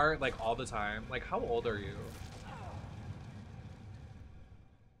AI art like all the time. Like, how old are you?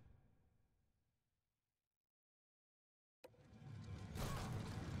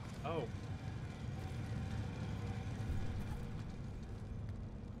 Oh.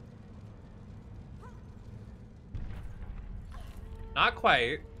 Not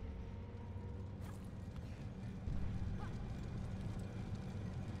quite.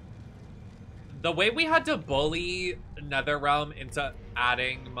 The way we had to bully NetherRealm into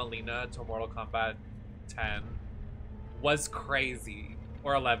adding Melina to Mortal Kombat 10 was crazy.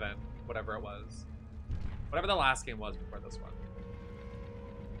 Or 11, whatever it was. Whatever the last game was before this one.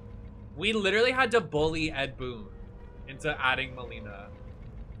 We literally had to bully Ed Boon into adding Melina.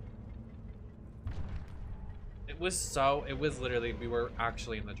 It was literally, we were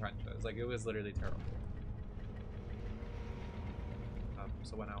actually in the trenches. Like, it was literally terrible.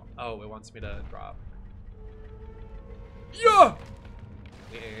 So went out. Oh, it wants me to drop. Yeah!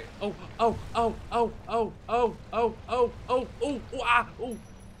 Oh, oh, oh, oh, oh, oh, oh, oh, oh, oh, ah, oh.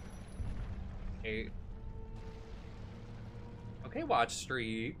 Okay. Okay, watch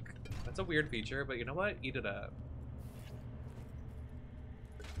streak. That's a weird feature, but you know what? Eat it up.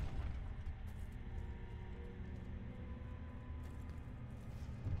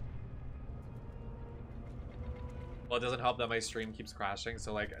 Well, it doesn't help that my stream keeps crashing,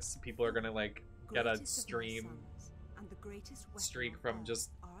 so like people are gonna like get a stream streak from just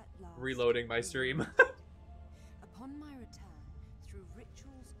reloading my stream. Upon my return, through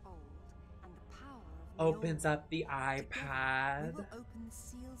rituals old and the power of opens up the iPad. we will open the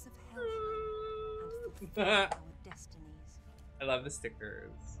seals of Helheim and fulfill our destinies. I love the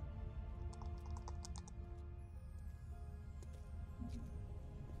stickers.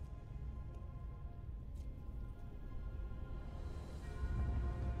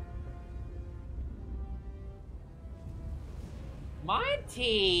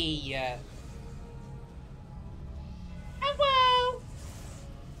 Monty! Hello!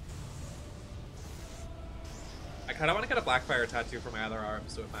 I kind of want to get a Blackfire tattoo for my other arm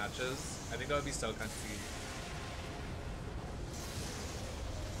so it matches. I think that would be so cunty.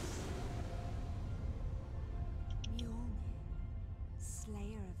 Mjolnir,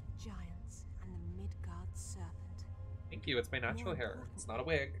 slayer of giants and the Midgard serpent. Thank you, it's my natural hair. It's not a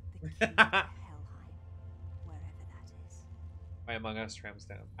wig. The key to Helheim, wherever that is. My Among Us tram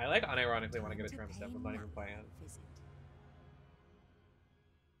stamp. I like unironically want to get a tram stamp. I'm not even playing. Visit.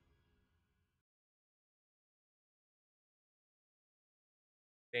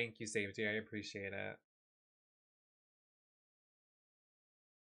 Thank you, Safety. I appreciate it.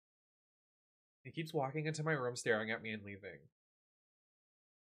 He keeps walking into my room, staring at me and leaving.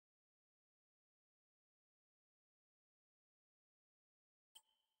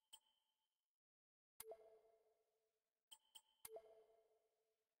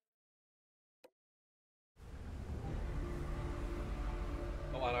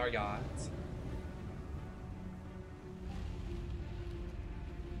 Oh, on our yacht.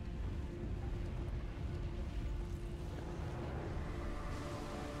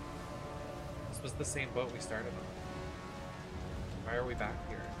 This was the same boat we started on. Why are we back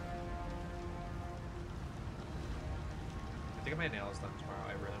here? I think my nails done tomorrow.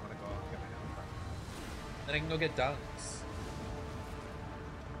 I really want to go out and get my nails done. Then I can go get dunks.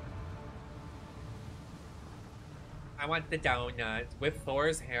 I want the donut. With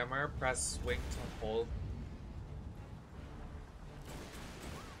Thor's hammer, press swing to hold.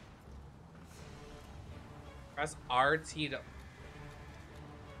 Press RT to...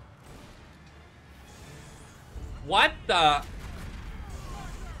 What the?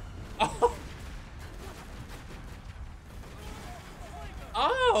 Oh.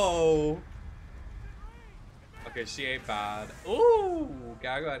 Oh. Okay, she ain't bad. Ooh,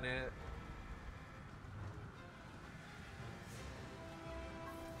 gag on it.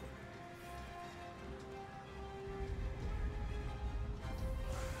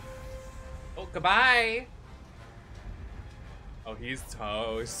 Oh, goodbye. Oh, he's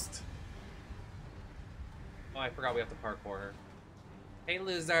toast. Oh, I forgot we have to parkour. Hey,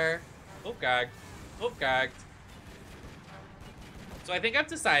 loser. Oh, gagged. Oh, gagged. So I think I've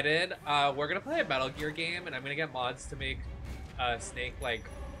decided we're gonna play a Metal Gear game, and I'm gonna get mods to make Snake like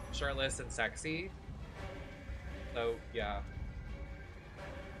shirtless and sexy. So yeah,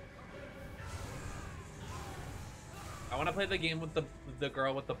 I want to play the game with the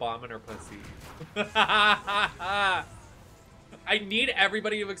girl with the bomb in her pussy. I need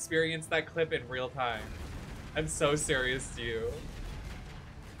everybody to experience that clip in real time. I'm so serious to you.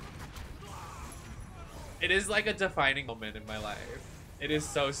 It is like a defining moment in my life. It is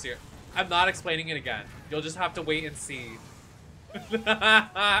so serious. I'm not explaining it again. You'll just have to wait and see. It's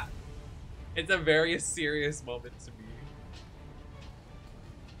a very serious moment to me.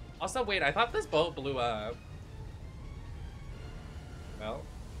 Also, wait, I thought this boat blew up. Well,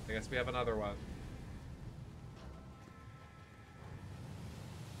 I guess we have another one.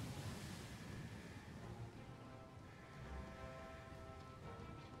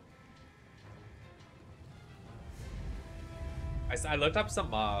 I looked up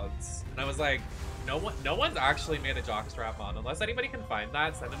some mods, and I was like, no one's actually made a jockstrap mod. Unless anybody can find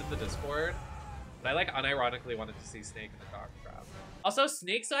that, send it in the Discord. But I like unironically wanted to see Snake in the jockstrap. Also,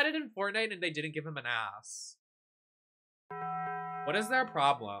 Snake's added in Fortnite, and they didn't give him an ass. What is their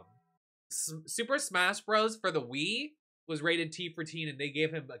problem? Super Smash Bros. For the Wii was rated T for teen, and they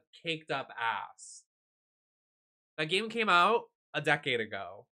gave him a caked up ass. That game came out a decade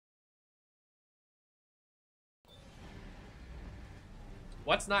ago.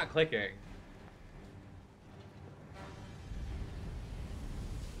 What's not clicking?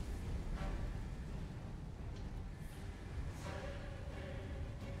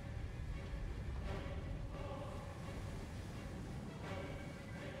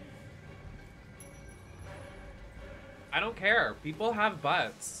 I don't care. People have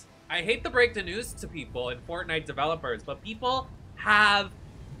butts. I hate to break the news to people and Fortnite developers, but people have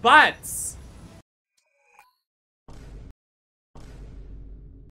butts.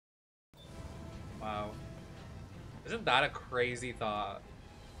 Wow. Isn't that a crazy thought?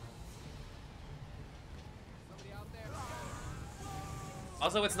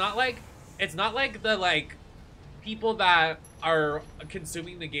 Also, it's not like the people that are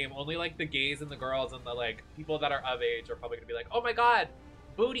consuming the game, only like the gays and the girls and the like people that are of age are probably gonna be like, oh my god,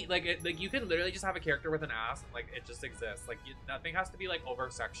 booty. Like you can literally just have a character with an ass and like it just exists. Like nothing has to be like over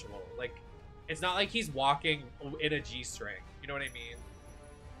sexual. Like it's not like he's walking in a G-string. You know what I mean?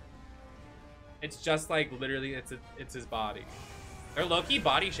 It's just like literally it's his body. They're low-key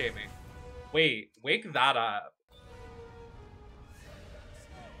body shaming. Wait, wake that up.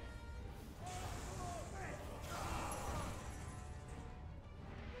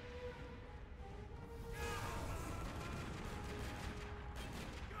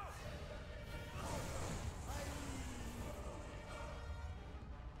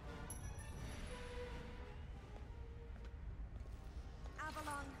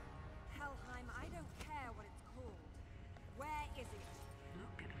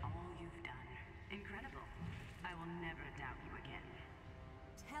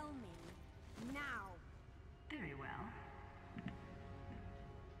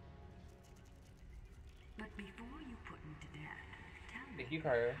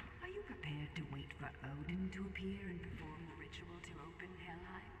 Are you prepared to wait for Odin to appear and perform the ritual to open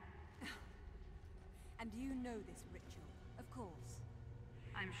Helheim? And you know this ritual, of course.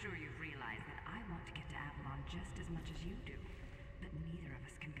 I'm sure you've realized that I want to get to Avalon just as much as you do. But neither of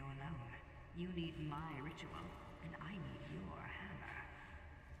us can go alone. You need my ritual, and I need your hammer.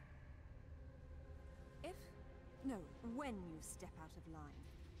 When you step out of line,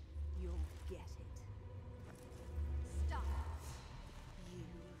 you'll get it. Stop.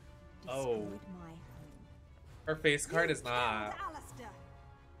 Oh. My home. Her face card is not.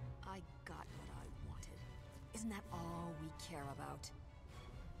 I got what I wanted. Isn't that all we care about?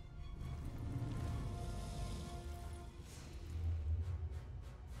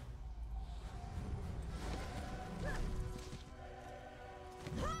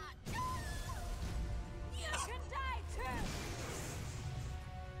 You can die too.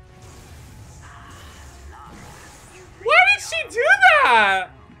 Why did she do that?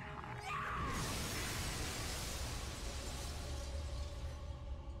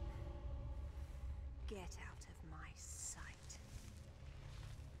 Get out of my sight.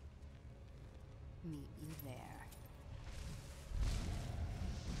 Meet you there.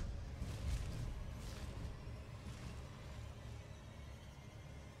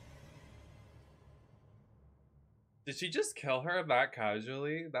 Did she just kill her that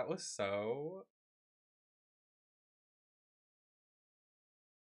casually? That was so...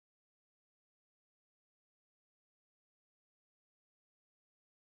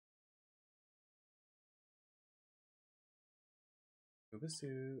 Scuba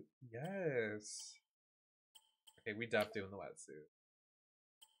suit. Yes. Okay, we def doing the wetsuit.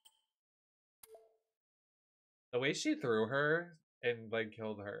 The way she threw her and like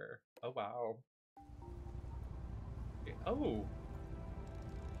killed her. Oh wow. Okay. Oh.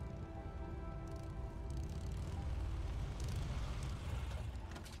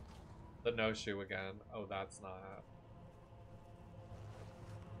 The no shoe again. Oh, that's not.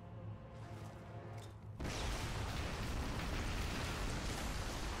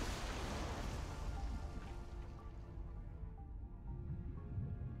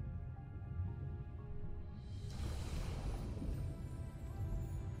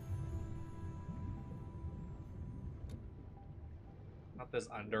 Not this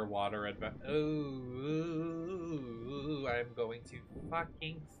underwater adventure. Oh, I'm going to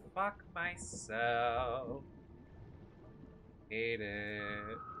fucking fuck myself. Hate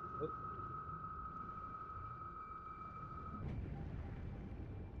it. Oh.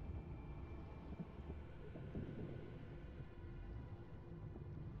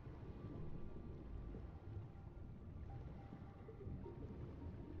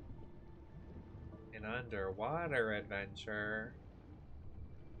 An underwater adventure.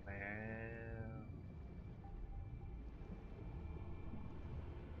 Wow.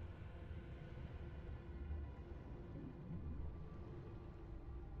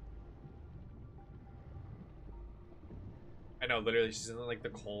 I know, literally, she's in like the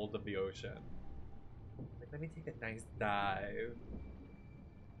cold of the ocean. Like, let me take a nice dive.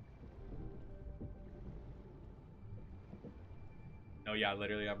 Oh yeah,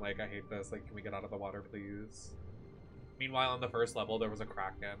 literally, I'm like, I hate this. Like, can we get out of the water, please? Meanwhile, on the first level, there was a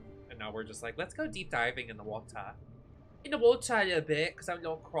kraken, and now we're just like, let's go deep diving in the water. In the water a little bit, because I'm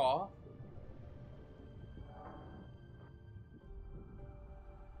Lacroix.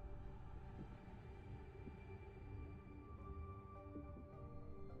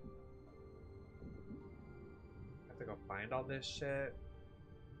 I have to go find all this shit.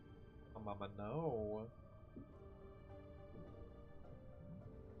 Oh, mama, no.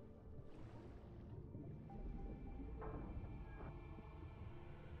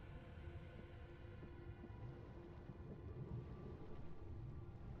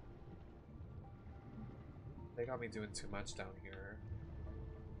 They got me doing too much down here.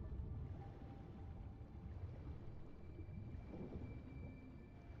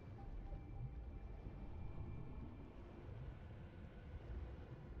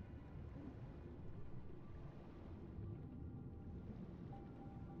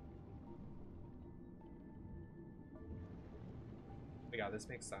 But yeah, this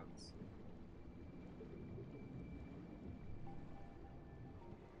makes sense.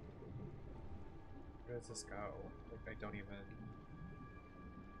 Where does this go? Like, I don't even...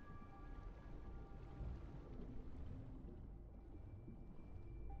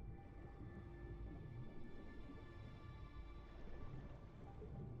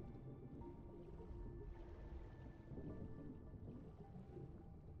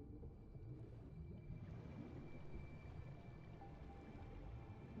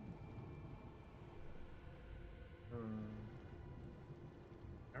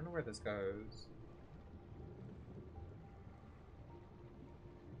 I don't know where this goes.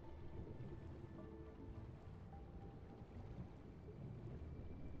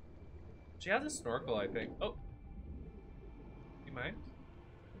 She has a snorkel, I think. Oh! You mind?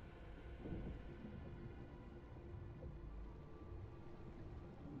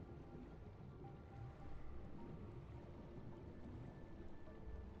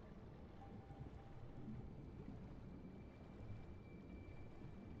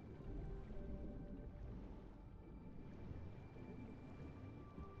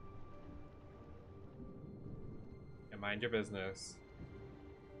 Yeah, mind your business.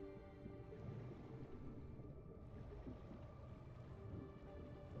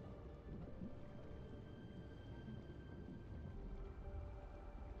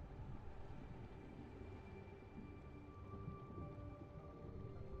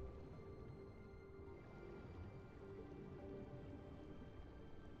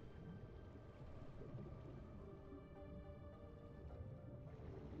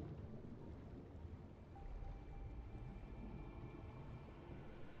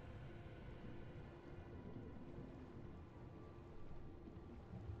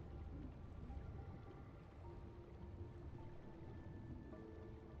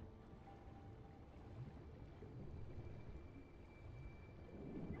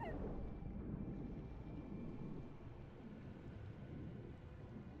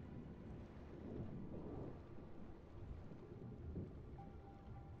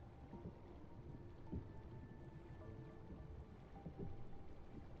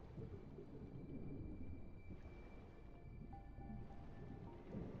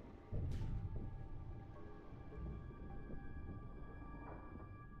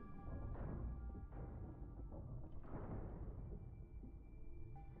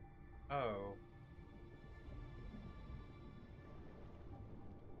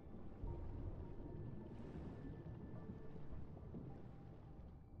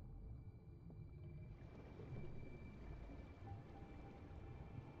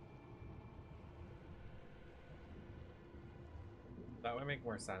 That would make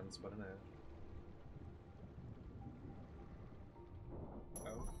more sense, wouldn't it?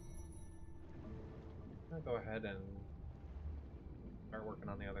 Oh. I'm gonna go ahead and start working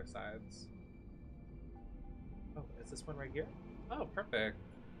on the other sides. Oh, is this one right here? Oh, perfect.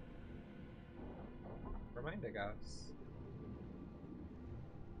 Never mind, I guess.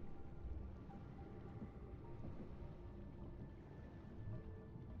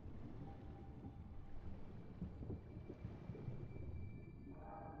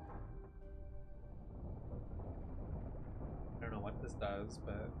 I don't know what this does,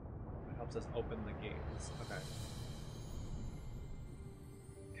 but it helps us open the gates. Okay.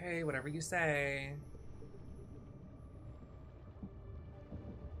 Okay, whatever you say.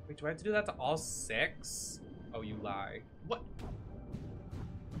 Wait, do I have to do that to all 6? Oh, you lie. What?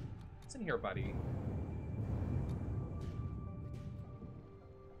 What's in here, buddy?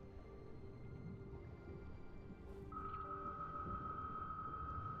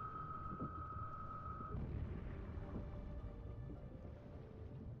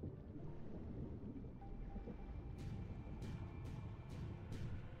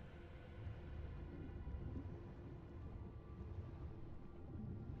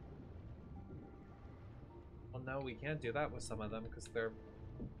 Well, no, we can't do that with some of them because they're...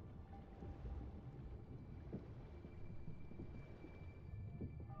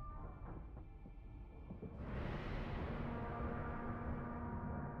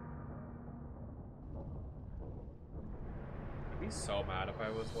 I'd be so mad if I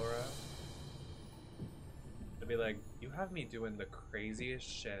was Laura. I'd be like, you have me doing the craziest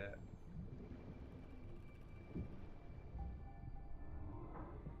shit.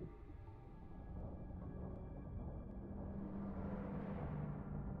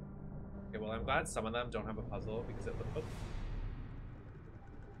 Okay, well, I'm glad some of them don't have a puzzle because it would... Oh.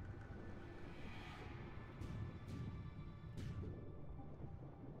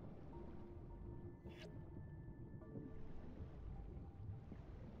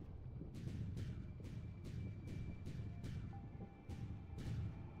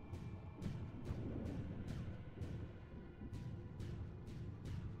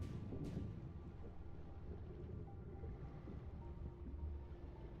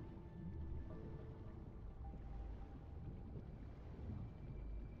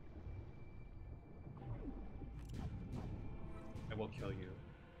 I will kill you.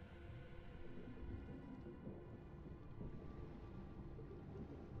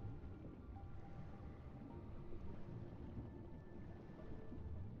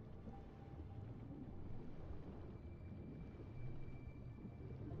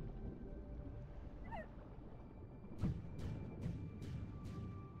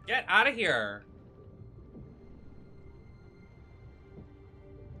 Get out of here!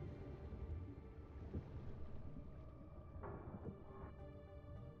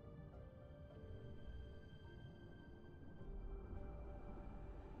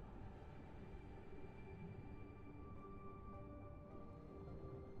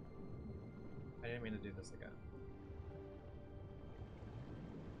 I didn't mean to do this again.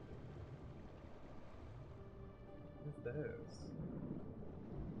 What is this?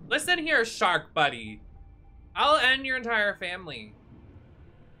 Listen here, shark buddy. I'll end your entire family.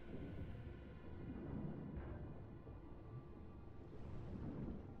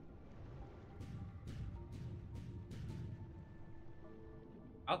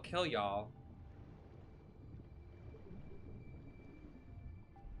 I'll kill y'all.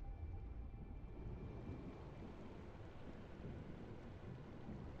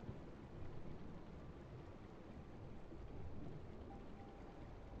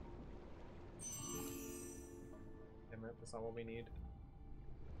 Damn it, that's not what we need.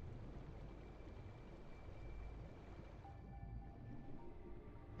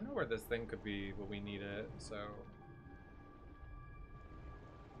 I know where this thing could be when we need it, so...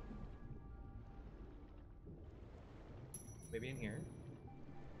 Maybe in here?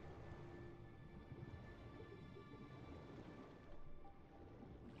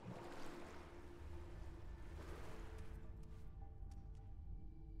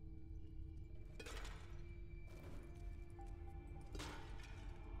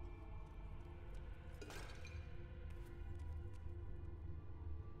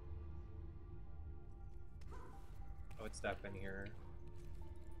 Oh, it's stuff in here.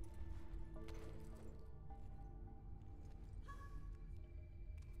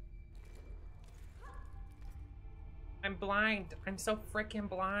 I'm blind. I'm so freaking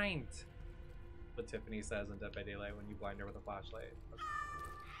blind. What Tiffany says in Dead by Daylight when you blind her with a flashlight.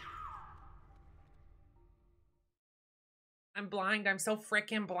 I'm blind. I'm so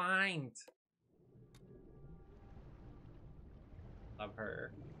freaking blind. Love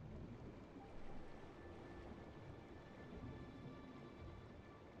her.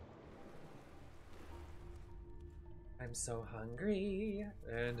 I'm so hungry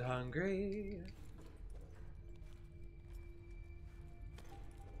and hungry.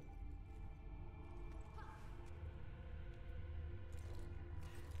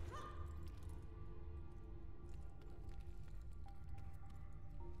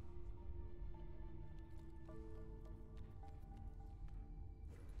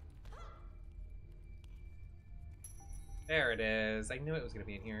 There it is. I knew it was gonna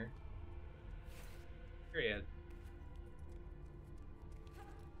be in here. Period.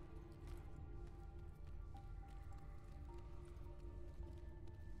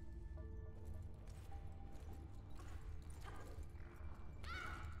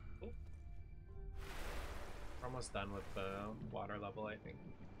 Ooh. We're almost done with the water level, I think.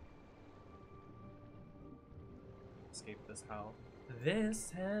 Escape this hell.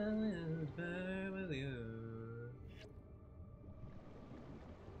 This hell is burn with you.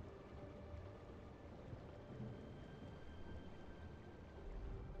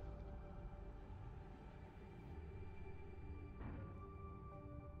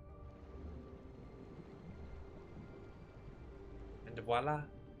 And voila.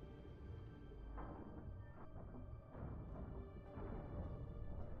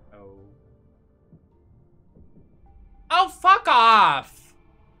 Oh. Oh, fuck off!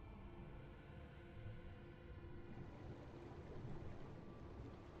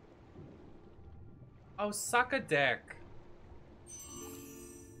 Oh, suck a dick.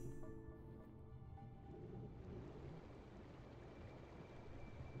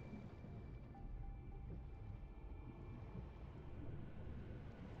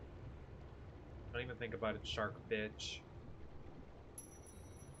 Don't even think about it, shark bitch.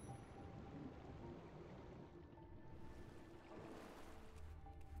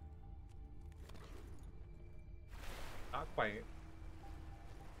 Not quite.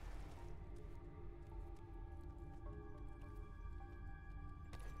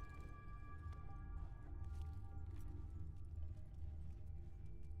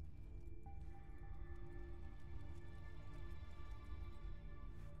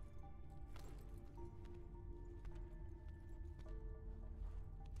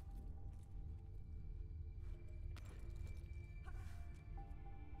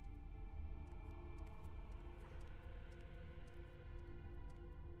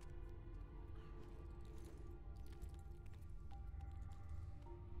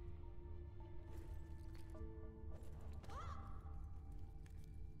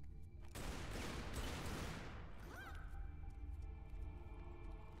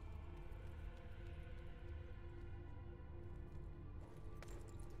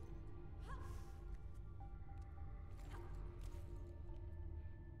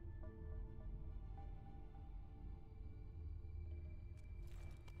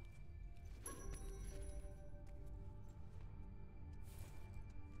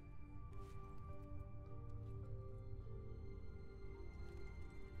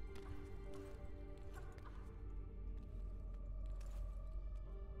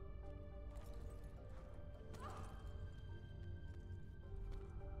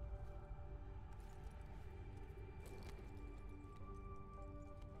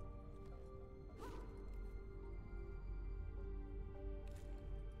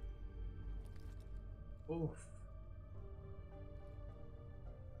 Oof.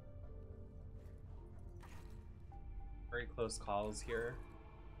 Very close calls here.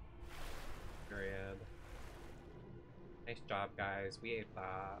 Period. Nice job, guys. We ate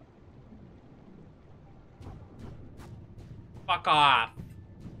that. Fuck off!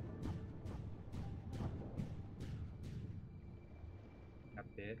 That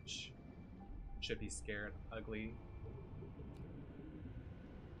bitch. Should be scared. Ugly.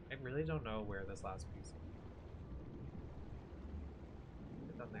 I really don't know where this last piece is.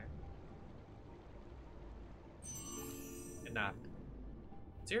 It's down there. Enough.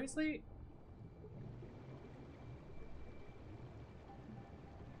 Seriously?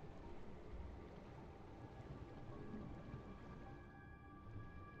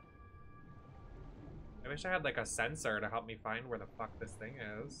 I wish I had like a sensor to help me find where the fuck this thing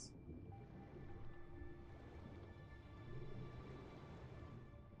is.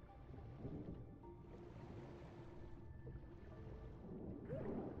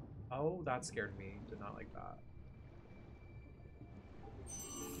 Oh, that scared me. Did not like that.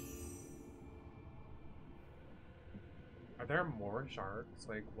 Are there more sharks?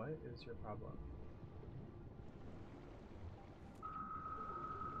 Like, what is your problem?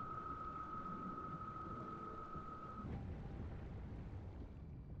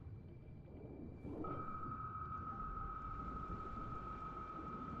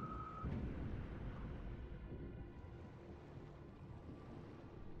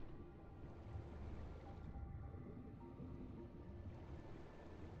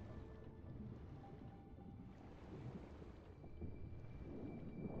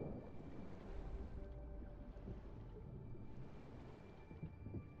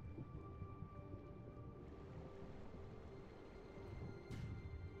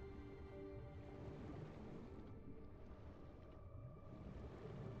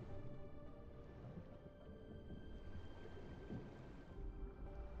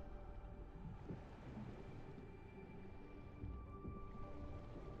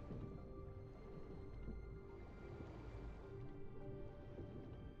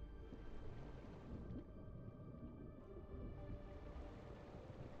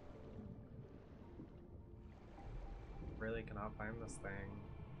 really cannot find this thing.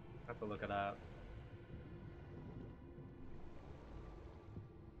 I have to look it up.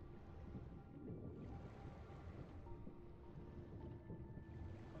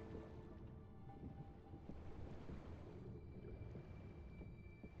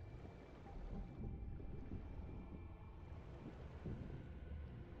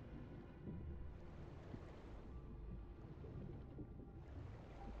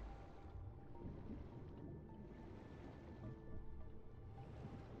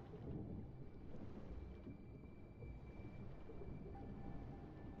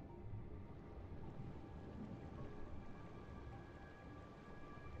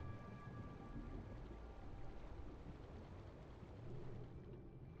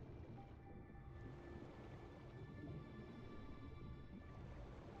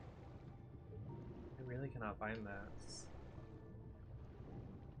 I really cannot find this.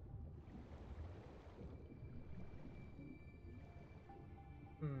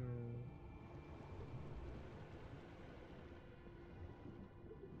 Hmm.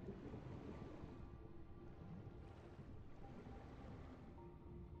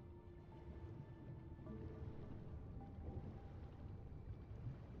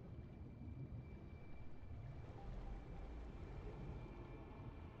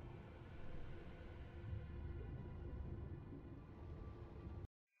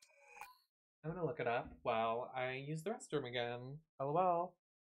 I'm gonna look it up while I use the restroom again. LOL.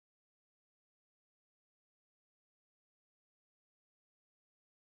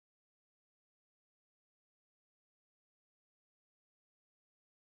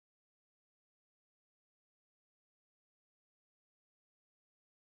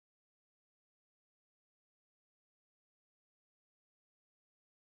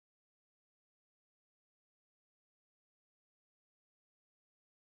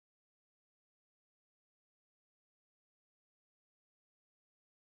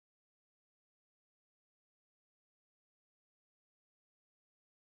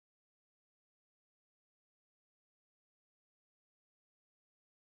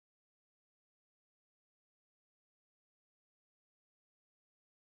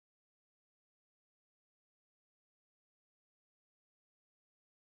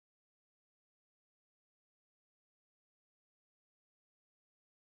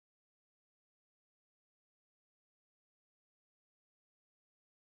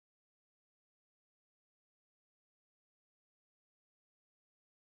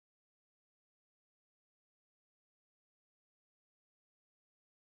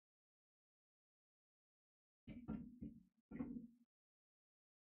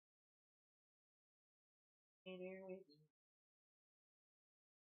 Hi,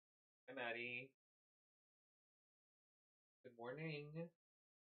 Maddie. Good morning.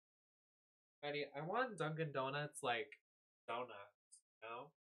 Maddie, I want Dunkin' Donuts, like, donuts, you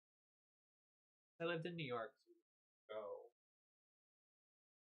know? I lived in New York, so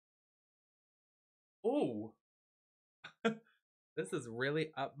go. Ooh! This is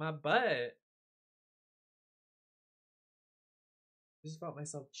really up my butt. I just felt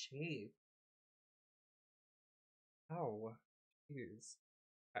myself chafe. Ow. Jeez.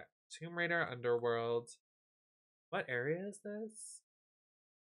 Okay. Tomb Raider Underworld. What area is this?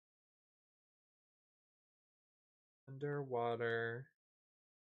 Underwater.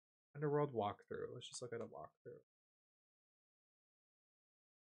 Underworld walkthrough. Let's just look at a walkthrough.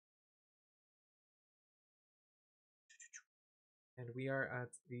 And we are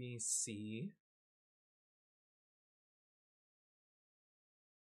at the sea.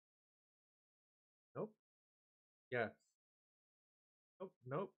 Nope. Yes. Nope.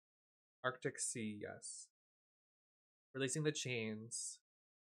 Nope. Arctic Sea, yes. Releasing the chains.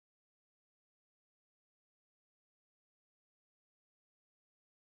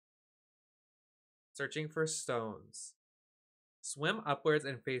 Searching for stones. Swim upwards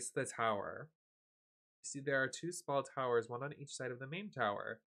and face the tower. You see there are two small towers, one on each side of the main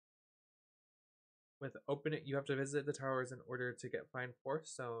tower. With open it, you have to visit the towers in order to find 4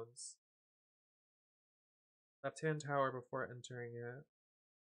 stones. Left-hand tower before entering it.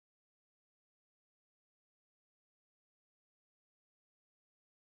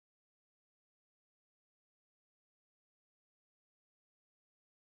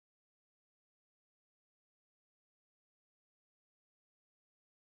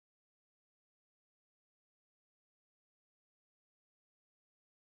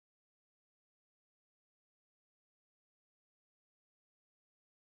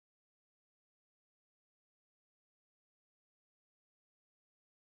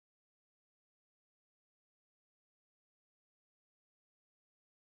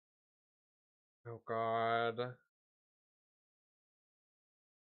 Oh god.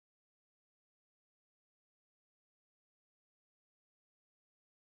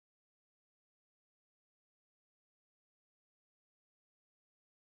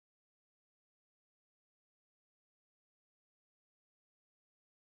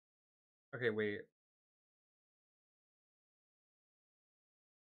 Okay, wait.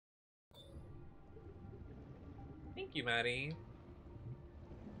 Thank you, Maddie.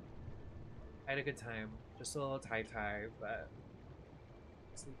 I had a good time. Just a little tie-tie, but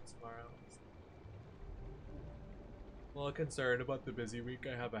sleep tomorrow. I'm a little concerned about the busy week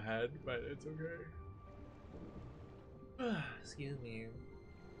I have ahead, but it's okay. Excuse me.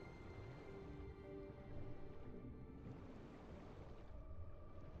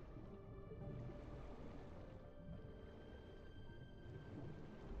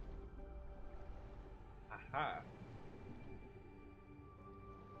 Aha.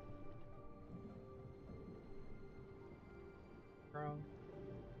 Girl.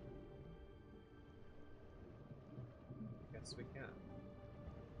 Guess we can.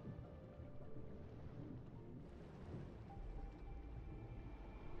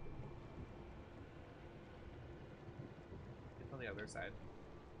 It's on the other side.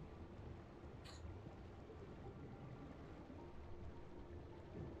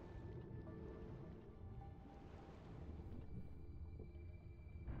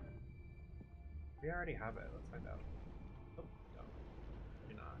 We already have it. Let's find out. Oh, no.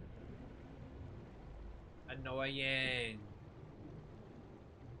 Maybe not. Annoying.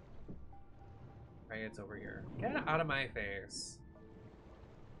 Right, it's over here. Get it out of my face.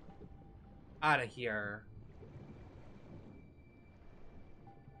 Out of here.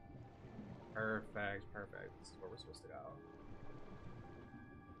 Perfect, perfect. This is where we're supposed to go.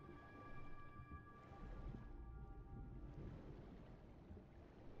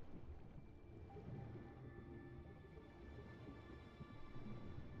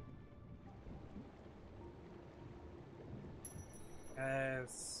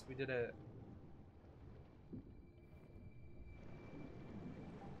 Yes, we did it.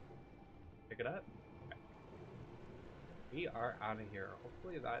 Pick it up. Okay. We are out of here.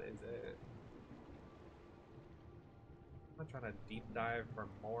 Hopefully that is it. I'm not trying to deep dive for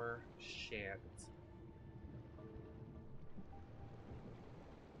more shit.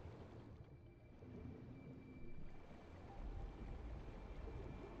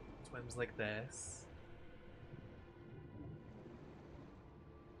 Swims like this.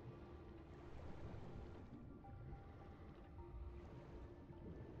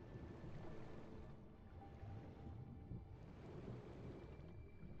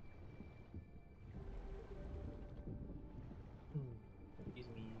 Excuse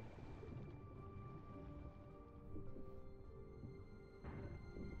me.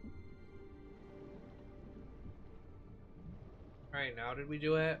 Alright, now did we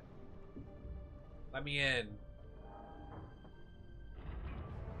do it? Let me in.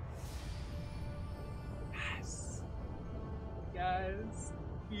 Yes. Yes.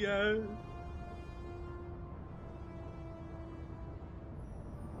 Yes.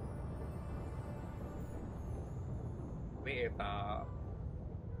 Wait,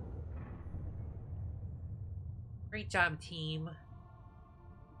 great job, team.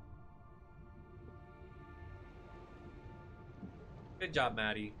 Good job,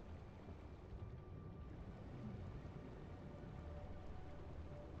 Maddie.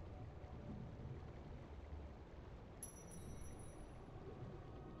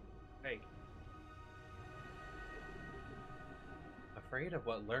 Hey. Afraid of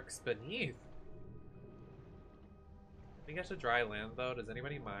what lurks beneath. I think I should dry land though. Does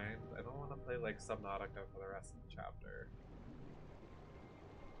anybody mind? I don't want to play like Subnautica for the rest of the chapter.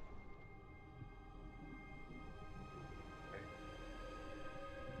 Okay.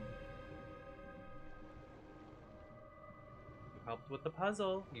 You helped with the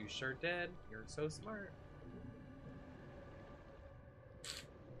puzzle. You sure did. You're so smart.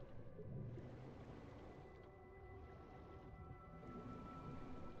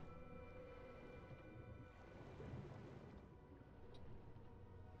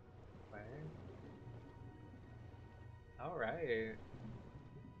 Okay. All right.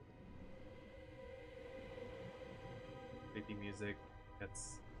 Creepy music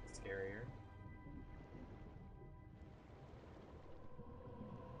gets scarier.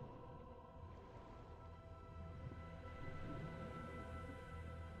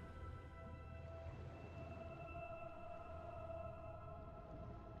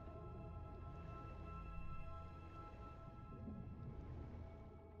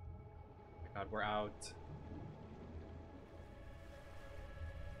 Oh my God, we're out.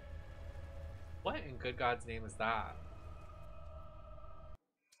 What in good God's name is that?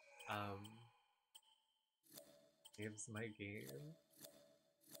 Saves my game.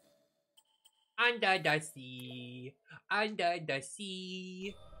 Under the sea. Under the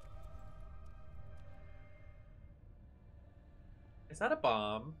sea. Is that a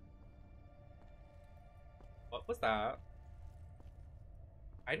bomb? What was that?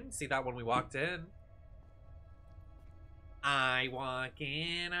 I didn't see that when we walked in. I walk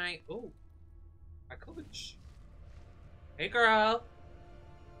in, oh, a coach. Hey, girl.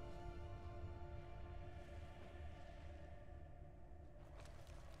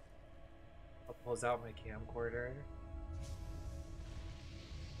 I'll pulls out my camcorder.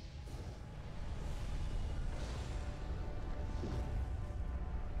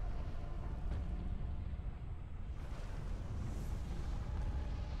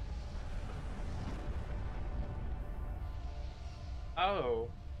 Oh.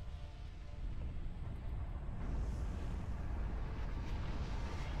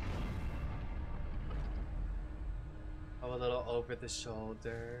 Oh, a little over the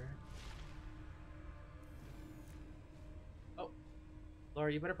shoulder. Oh.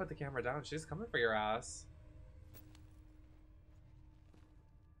 Laura, you better put the camera down. She's coming for your ass.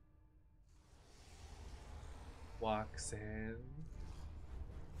 Walks in.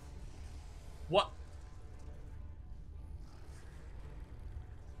 What?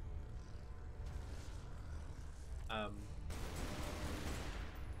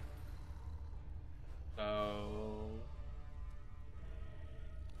 So...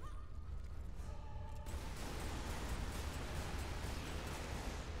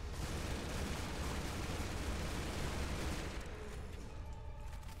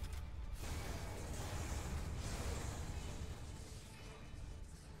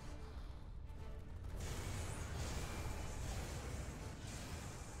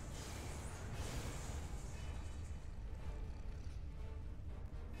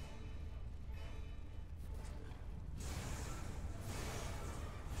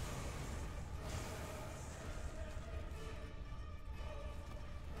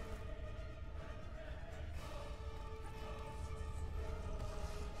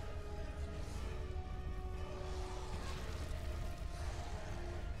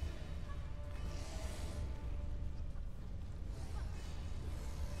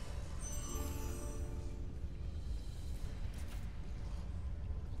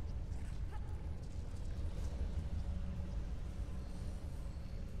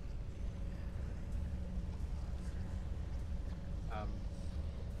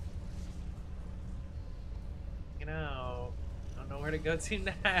 You know, I don't know where to go to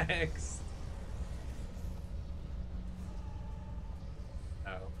next.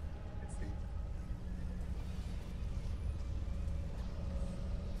 Oh, I see.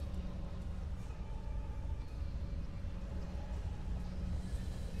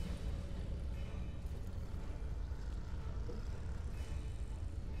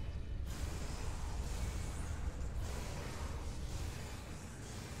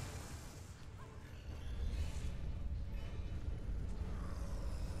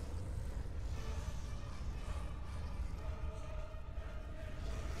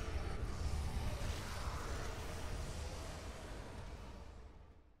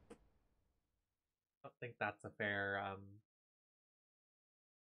 I don't think that's a fair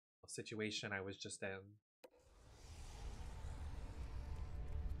situation I was just in.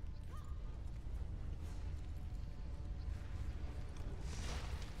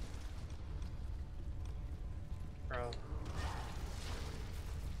 Girl.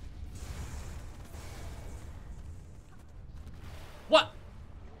 What?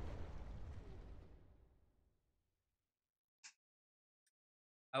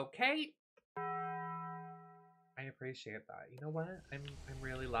 Okay. I appreciate that. You know what? I'm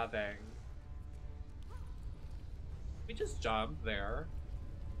really loving. We just jumped there.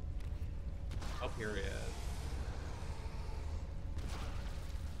 Oh, period.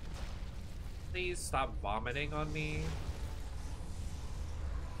 Please stop vomiting on me.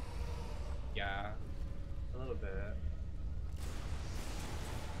 Yeah, a little bit.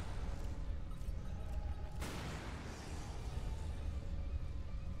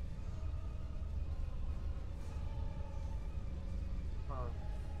 Huh.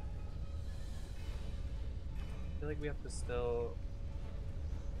 I feel like we have to still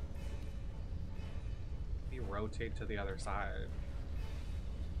rotate to the other side.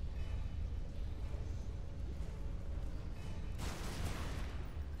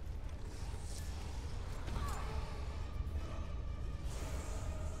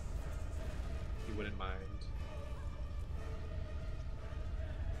 You wouldn't mind.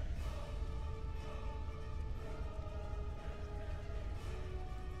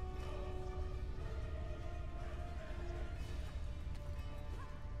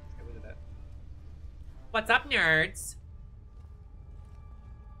 Okay, we did it. What's up, nerds?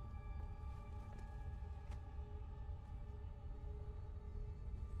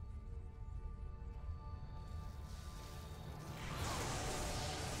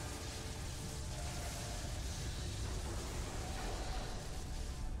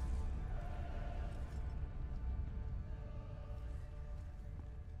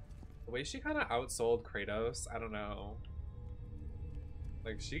 The way she kind of outsold Kratos, I don't know.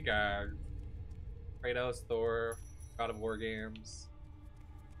 Like, she gagged. Kratos, Thor, God of War games.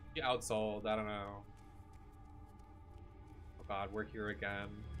 She outsold, I don't know. Oh god, we're here again.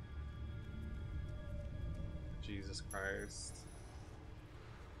 Jesus Christ.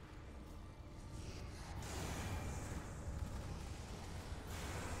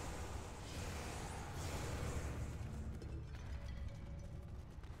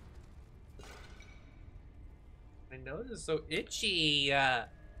 My nose is so itchy. Oh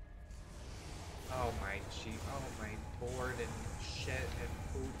my cheek. Oh my board and shit and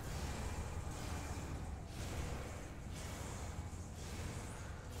poop.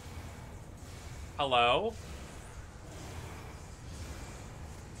 Hello?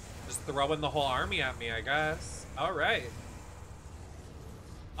 Just throwing the whole army at me, I guess. Alright.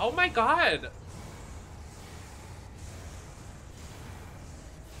 Oh my god!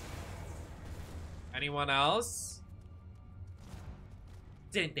 Anyone else?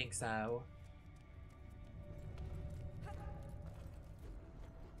 Didn't think so.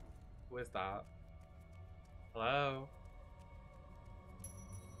 Who is that? Hello?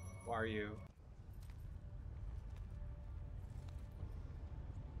 Who are you?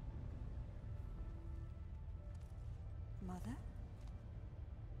 Mother?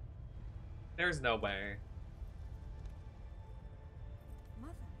 There's no way.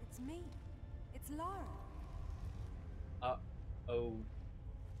 Mother, it's me. It's Lara. Oh.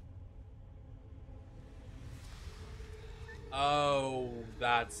 Oh,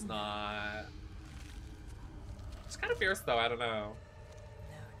 that's not... It's kind of fierce though, I don't know.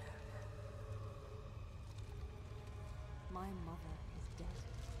 My mother is dead.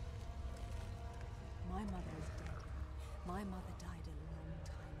 My mother is dead. My mother died a long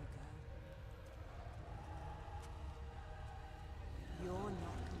time ago. You're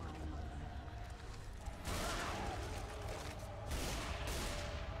not my mother.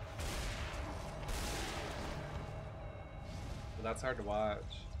 But that's hard to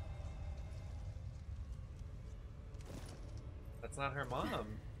watch. That's not her mom.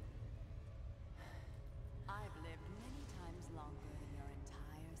 I've lived many times longer than your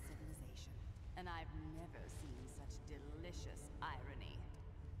entire civilization, and I've never seen such delicious irony.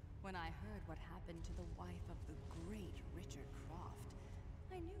 When I heard what happened to the wife of the great Richard Croft,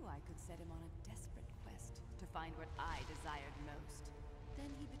 I knew I could set him on a desperate quest to find what I desired most.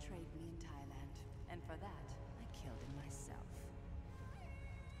 Then he betrayed me in Thailand, and for that, I killed him myself.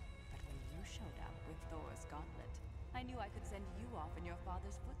 But when you showed up with Thor's gauntlet, I knew I could send you off in your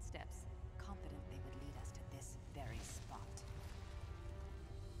father's footsteps, confident they would lead us to this very spot.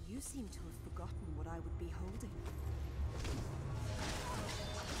 You seem to have forgotten what I would be holding.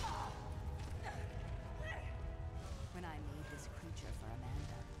 When I made this creature for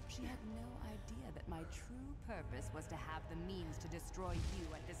Amanda, she had no idea that my true purpose was to have the means to destroy you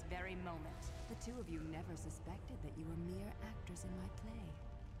at this very moment. The two of you never suspected that you were mere actors in my play.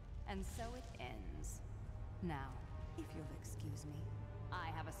 And so it ends. Now, if you'll excuse me, I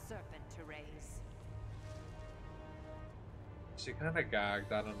have a serpent to raise. She kind of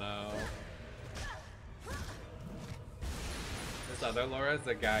gagged, I don't know. This other Laura's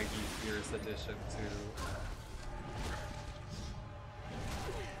a gaggy, fierce addition too.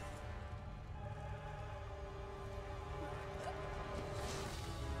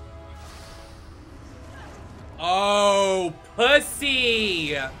 Oh,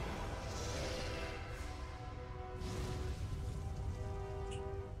 pussy!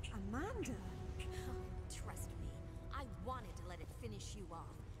 Amanda? Trust me, I wanted to let it finish you off,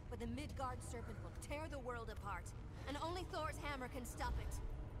 but the Midgard serpent will tear the world apart, and only Thor's hammer can stop it.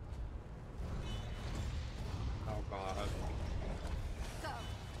 Oh god. Go,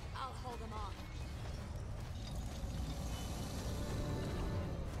 I'll hold them off.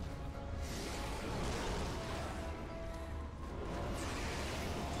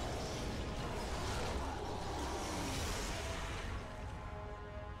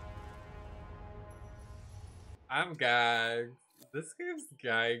 I'm gagged. This game's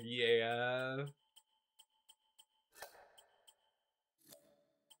gaggy AF.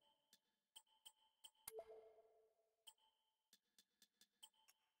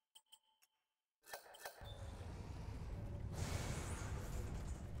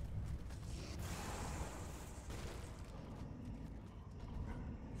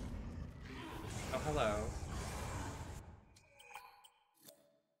 Oh, hello.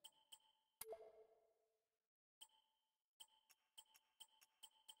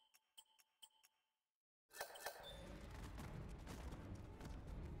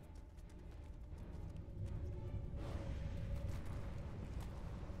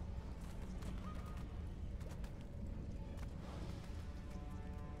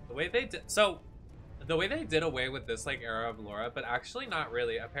 The way they did, so the way they did away with this like era of Laura, but actually not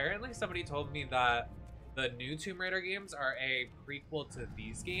really. Apparently somebody told me that the new Tomb Raider games are a prequel to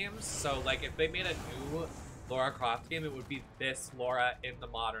these games. So like if they made a new Lara Croft game, it would be this Laura in the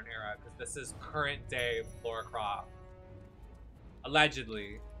modern era, because this is current day Lara Croft.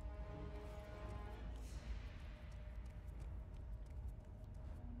 Allegedly.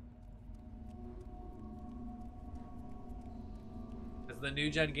 Because the new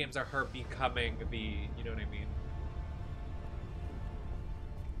gen games are her becoming the, you know what I mean?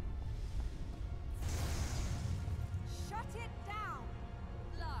 Shut it down!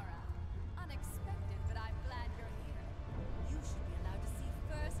 Lara, unexpected, but I'm glad you're here. You should be allowed to see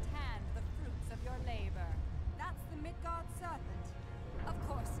firsthand the fruits of your labor. That's the Midgard serpent. Of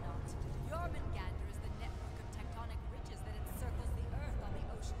course not. Jormungandr is the network of tectonic ridges that encircles the Earth on the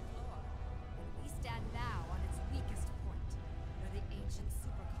ocean floor. And we stand now on its weakest point, where the ancient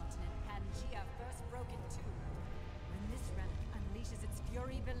supercontinent Pangea first broke in two. When this relic unleashes its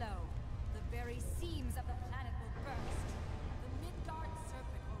fury below, the very seams of the planet will burst. The Midgard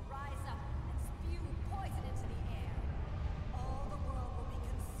serpent will rise up and spew poison into the air. All the world will be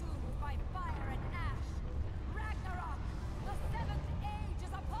consumed by fire and ash. Ragnarok! The seventh age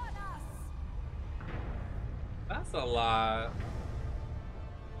is upon us! That's a lot.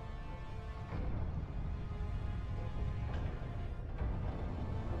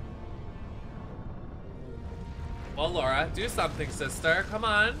 Well, Laura, do something, sister. Come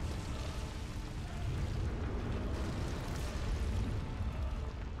on.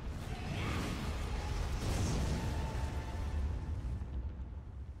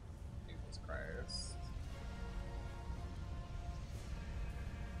 Jesus Christ.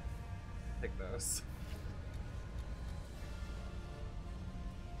 Take those.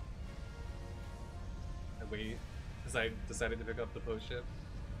 And wait, because I decided to pick up the potion.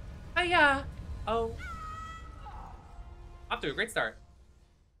 Hiya! Oh. Off to a great start.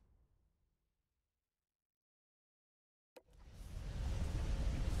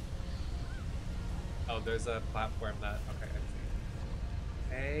 Oh, there's a platform that, okay, I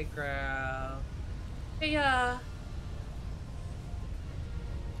see. Hey, girl. Hey,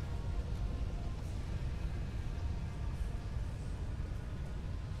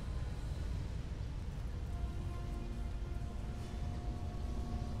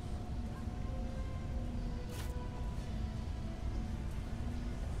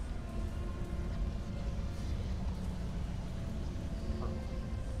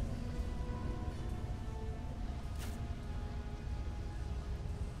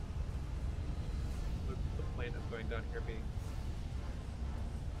 going down here be?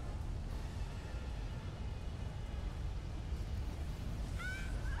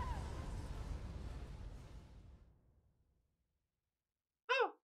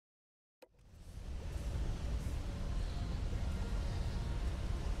 Oh!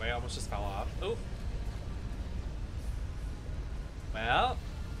 Wait, I almost just fell off. Oh! Well.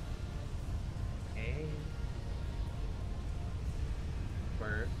 Hey.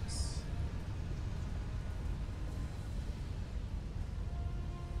 Works.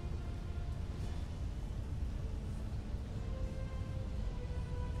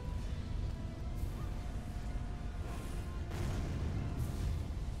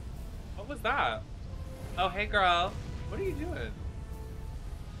 What was that? Oh, hey girl. What are you doing?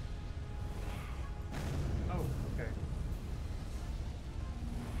 Oh, okay.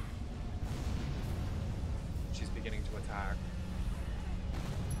 She's beginning to attack.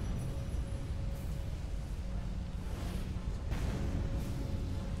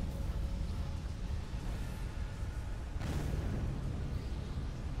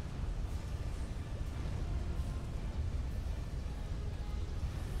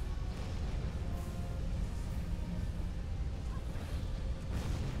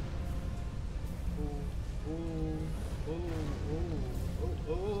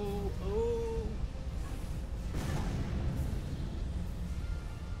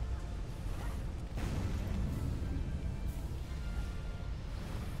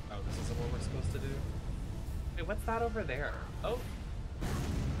 Supposed to do? Wait, what's that over there? Oh.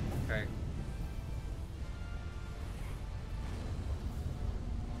 Okay.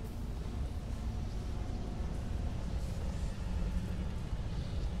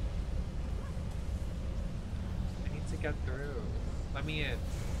 I need to get through. Let me in.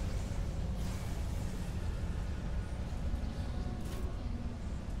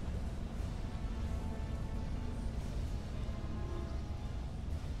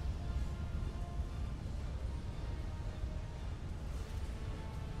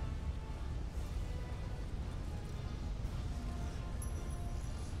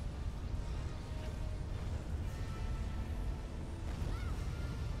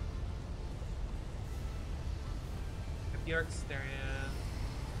 York Starian.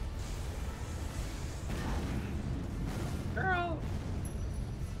 Girl!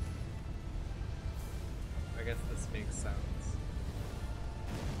 I guess this makes sense.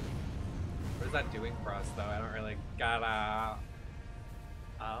 What is that doing for us, though? I don't really gotta...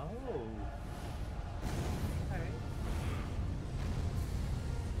 Oh. Okay.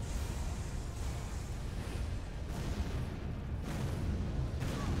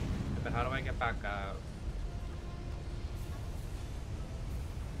 But how do I get back up?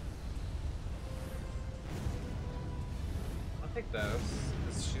 I'll take those.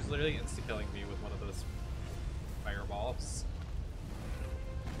 She's literally insta-killing me with one of those fireballs.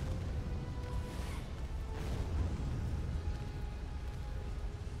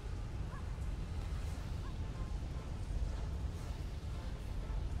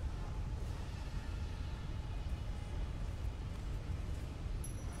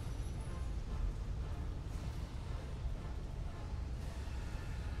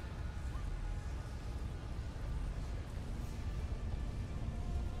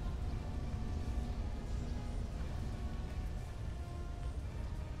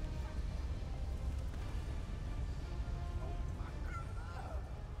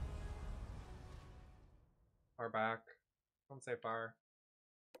 Far back. Don't say far.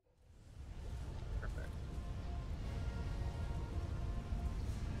 Perfect.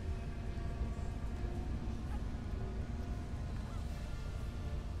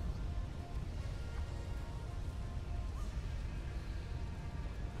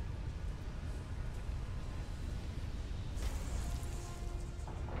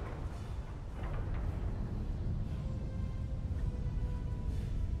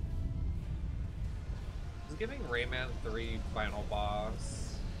 Giving Rayman 3 final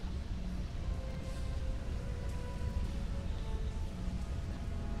boss.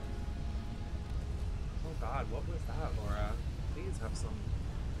 Oh god, what was that, Laura? Please have some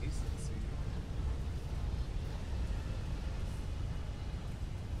decency.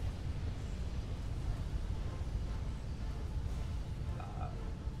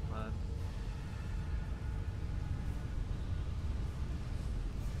 Come on.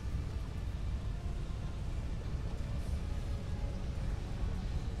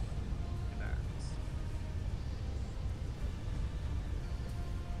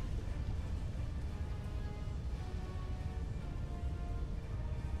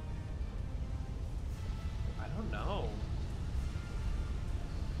 No.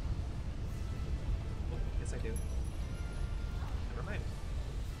 Oh, yes, I do. Never mind.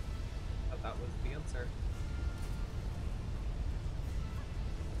 Thought that was the answer.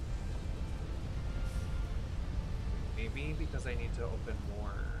 Maybe because I need to open more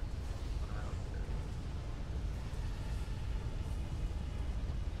around here.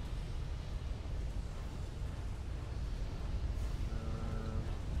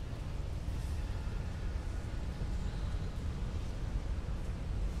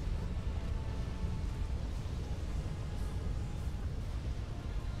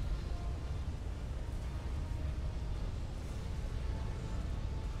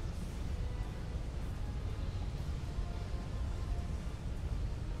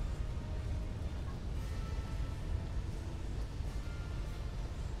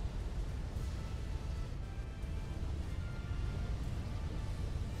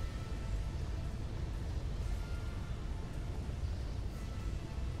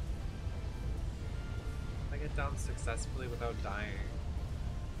 Get down successfully without dying.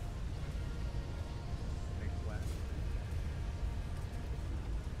 Like what?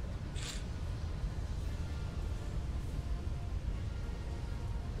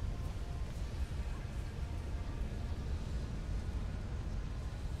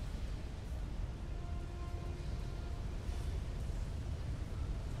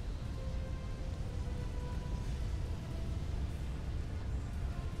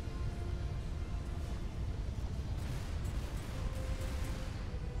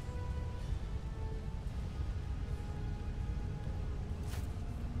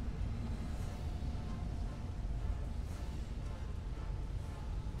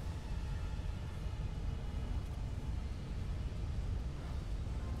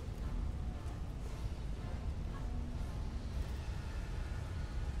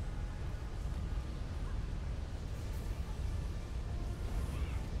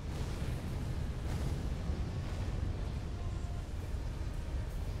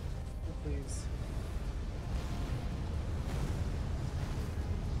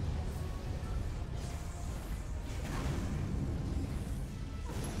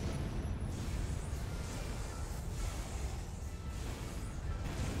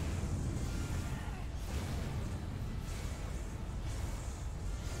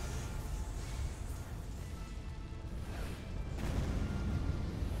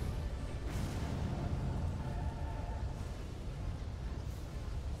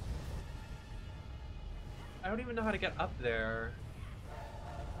 I don't even know how to get up there.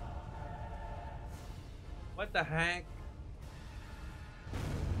 What the heck?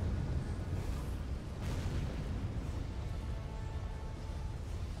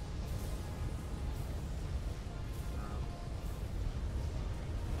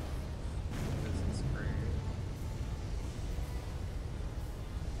 This is great.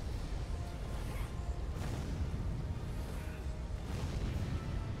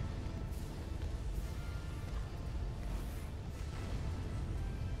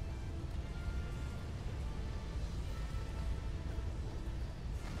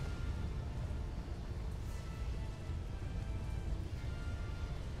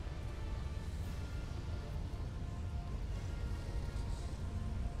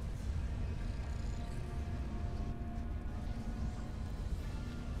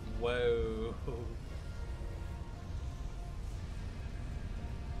 Whoa.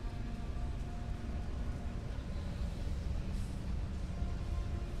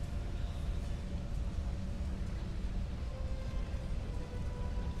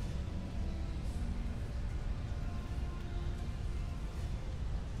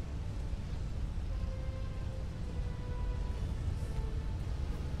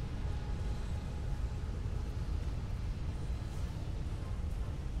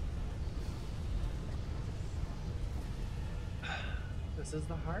 This is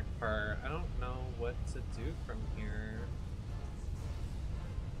the hard part. I don't know what to do from here.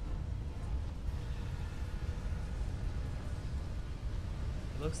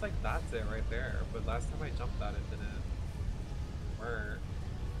 It looks like that's it right there, but last time I jumped at it didn't work.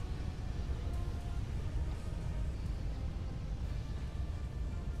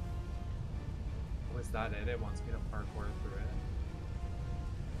 Was that it? It wants me to parkour through it.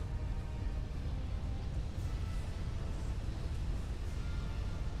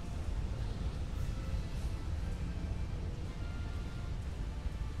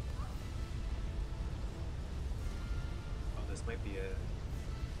 This might be it.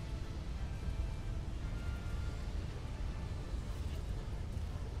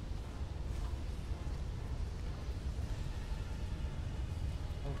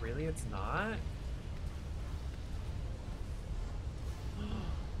 Oh, really? It's not?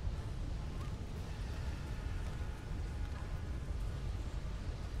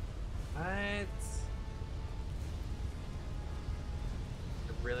 What? I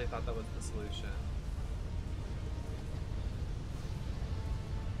really thought that was the solution.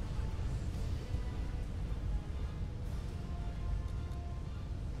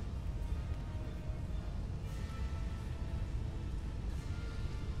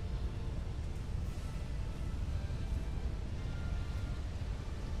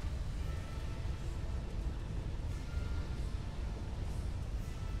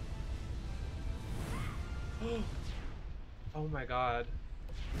 Oh my god.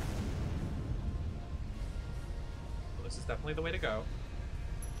 Well, this is definitely the way to go.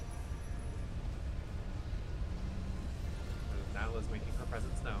 Nala's making her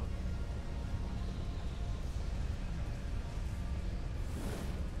presence known.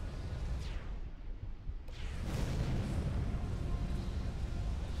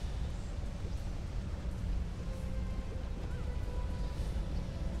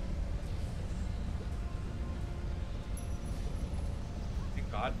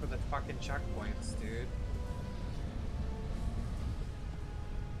 God for the fucking checkpoints, dude.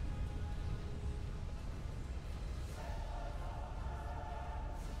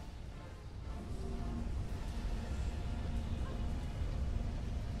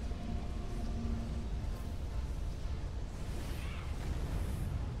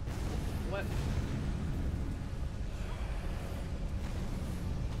 What?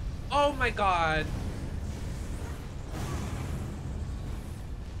 Oh my god.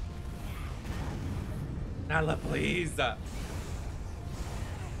 Nala, please.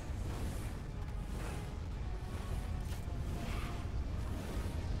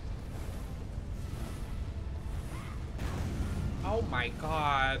 Oh my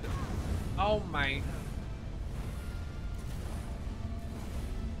god. Oh my.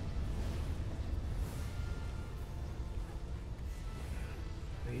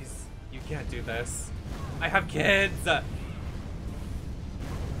 Please, you can't do this. I have kids.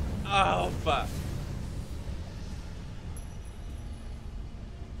 Oh, fuck.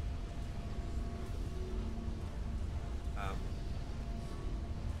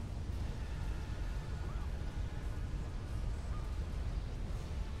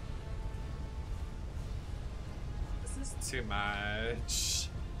 Too much.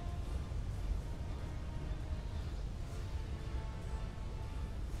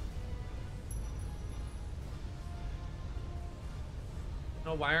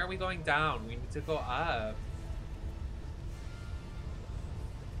 No, why aren't we going down? We need to go up.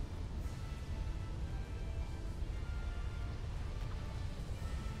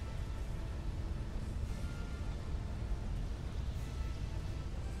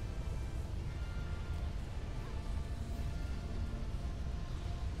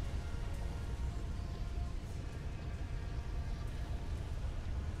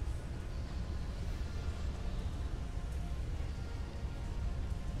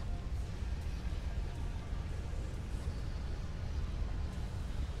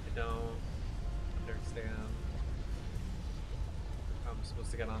 I don't understand how I'm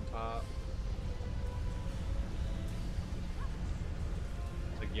supposed to get on top.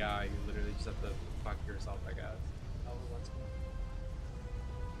 Like, yeah, you literally just have to fuck yourself, I guess. Oh, what's going on?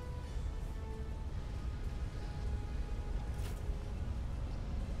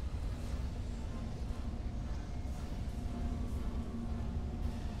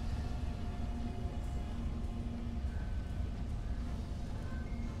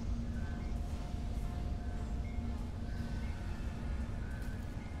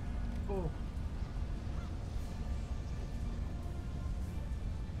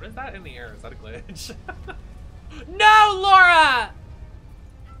 What is that in the air? Is that a glitch? No, Laura!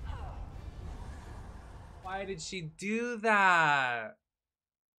 Why did she do that?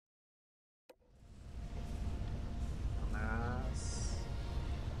 Dumbass.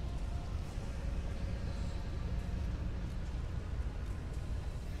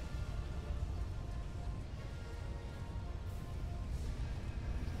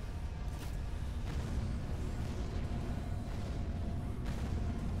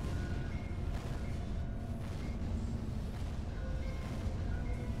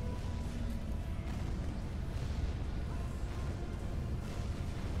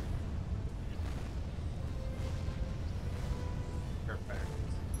 Perfect.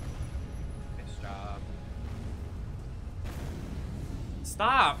 Nice job.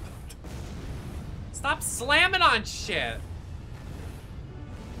 Stop! Stop slamming on shit!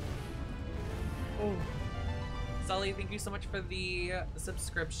 Oh. Sully, thank you so much for the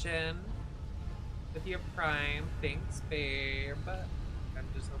subscription with your Prime. Thanks, babe. I'm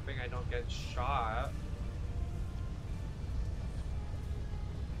just hoping I don't get shot.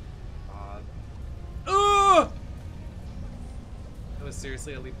 God. Ugh! That was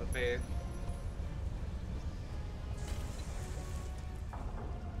seriously a leap of faith.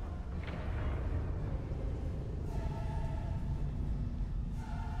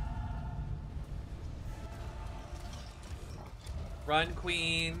 Run,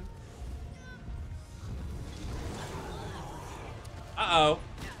 queen. Uh-oh.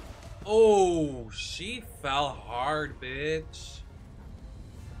 Oh, she fell hard, bitch.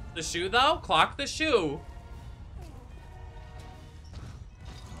 The shoe, though? Clock the shoe.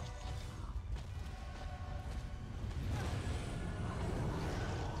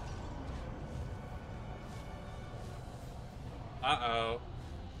 Uh-oh.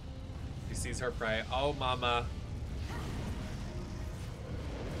 He sees her prey. Oh, mama.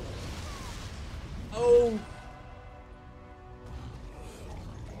 Oh.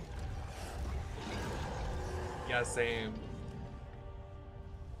 Yeah, same.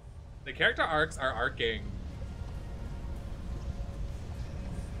 The character arcs are arcing.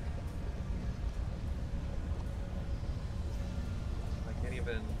 I can't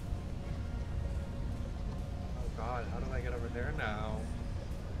even... Oh god, how do I get over there now?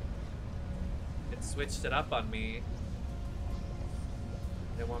 It switched it up on me.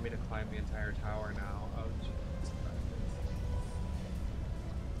 They want me to climb the entire tower now. Oh, Jesus Christ.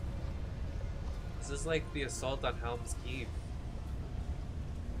 This is like the assault on Helm's Keep.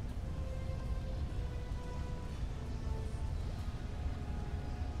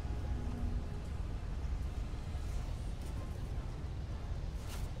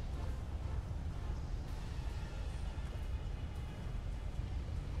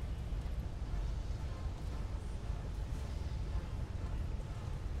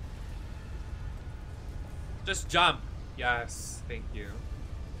 Just jump. Yes, thank you.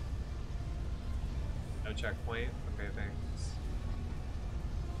 No checkpoint. Okay, thanks.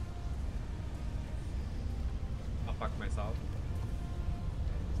 I'll fuck myself.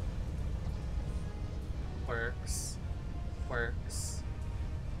 Works. Works.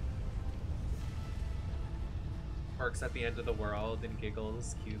 Works at the end of the world and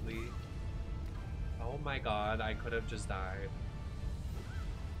giggles cutely. Oh my god, I could have just died.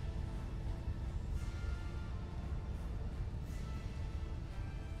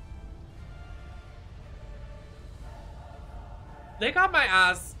 They got my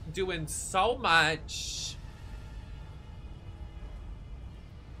ass doing so much.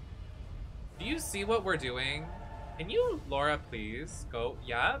 Do you see what we're doing? Can you, Laura, please go?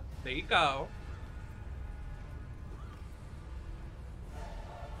 Yep, there you go.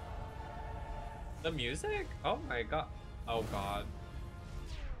 The music? Oh my god. Oh god.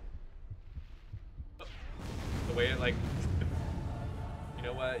 The way it like... You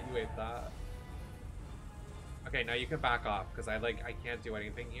know what? You ate that. Okay, now you can back off because I can't do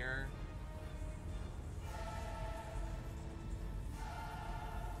anything here.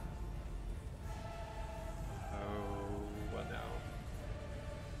 Oh, what now?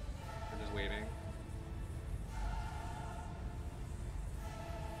 We're just waiting.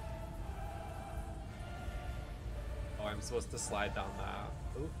 Oh, I'm supposed to slide down that.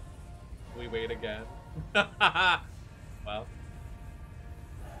 Oop. We wait again. Well.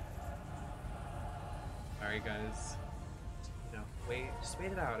 Alright, guys. No, wait. Just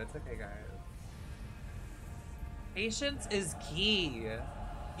wait it out. It's okay, guys. Patience is key.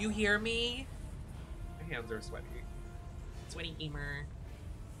 You hear me? My hands are sweaty. Sweaty gamer.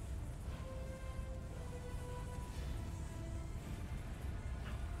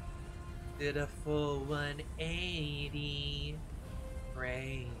 Did a full 180.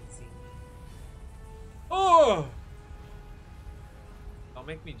 Crazy. Oh! Don't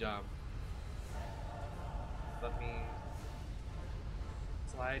make me jump. Let me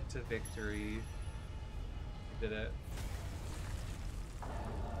slide to victory. Did it.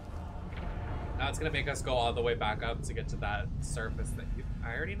 Now it's gonna make us go all the way back up to get to that surface that you...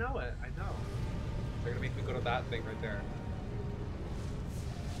 I already know it. I know. They're gonna make me go to that thing right there.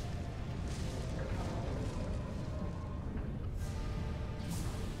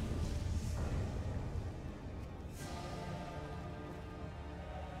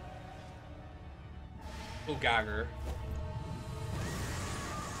 Oh, Gagger.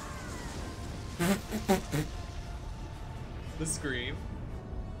 The scream.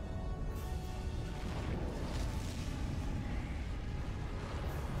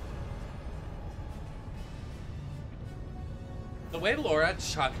 The way Laura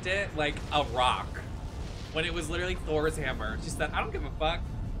chucked it like a rock when it was literally Thor's hammer. She said, I don't give a fuck.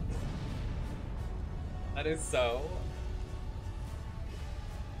 That is so...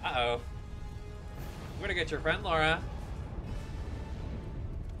 Uh-oh. We're gonna get your friend, Laura.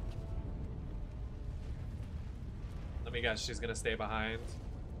 Let me guess, she's gonna stay behind.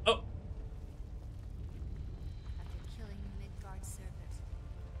 Oh! After killing the Midgard serpent,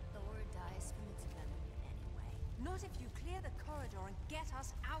 Thor dies from its venom anyway. Not if you clear the corridor and get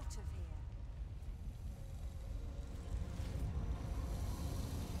us out of here.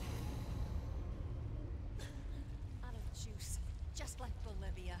 Out of juice, just like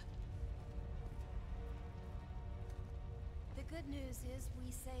Bolivia. The good news is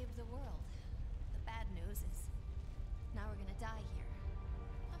we saved the world. The bad news is now we're gonna die here.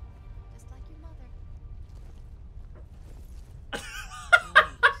 Huh, just like your mother.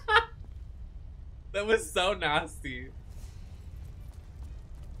 That was so nasty.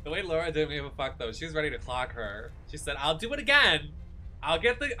 The way Laura didn't give a fuck though, she was ready to clock her. She said, I'll do it again. I'll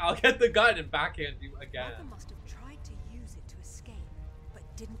get the gun and backhand you again. Mother must have tried to use it to escape, but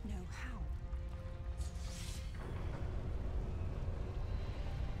didn't know how.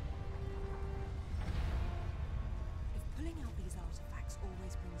 If pulling out these artifacts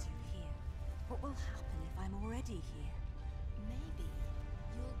always brings you here, what will happen if I'm already here? Maybe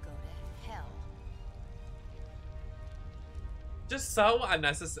you'll go to hell. Just so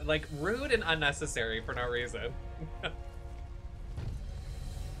unnecessary, like rude and unnecessary for no reason. Damn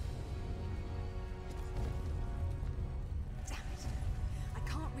it! I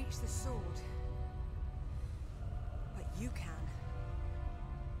can't reach the sword. But you can.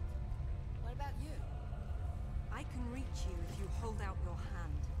 What about you? I can reach you if you hold out your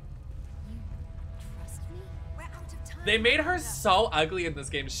hand. You trust me? We're out of time. They made her so ugly in this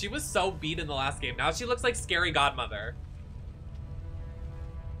game. She was so beat in the last game. Now she looks like Scary Godmother.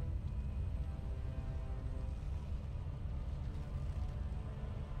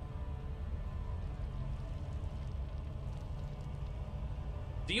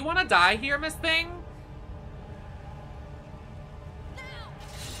 Do you want to die here, Miss Thing?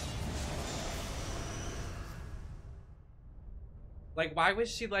 Like, why was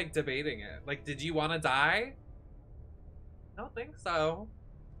she, like, debating it? Like, did you want to die? I don't think so.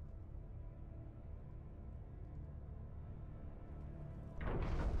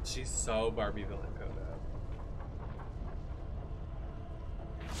 She's so Barbie villain coded.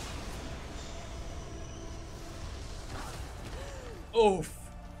 Oof.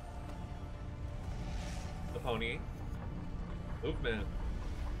 The pony. Movement.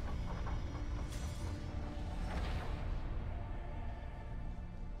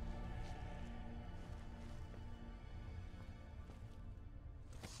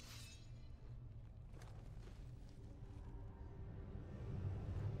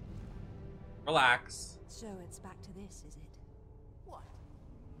 Relax. So it's back to this, is it? What?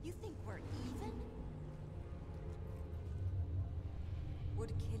 You think we're even?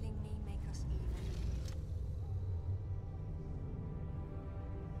 Would killing me make us even?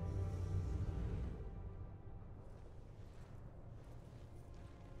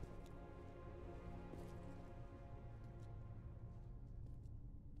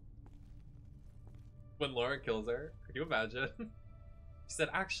 When Laura kills her, could you imagine? She said,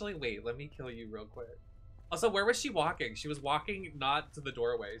 actually, wait, let me kill you real quick. Also, where was she walking? She was walking not to the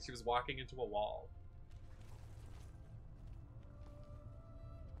doorway. She was walking into a wall.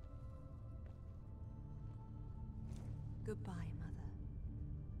 Goodbye, Mother.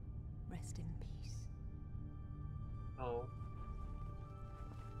 Rest in peace. Oh.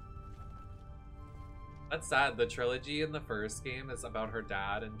 That's sad. The trilogy in the first game is about her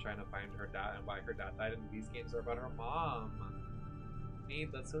dad and trying to find her dad and why her dad died, and these games are about her mom. Babe,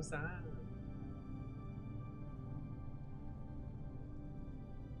 that's so sad.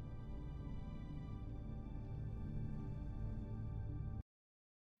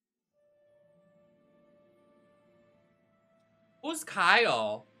 Who's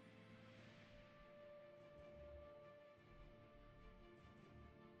Kyle?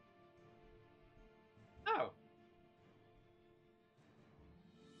 Oh.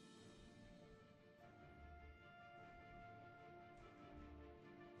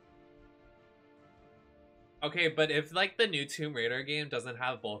 Okay, but if like the new Tomb Raider game doesn't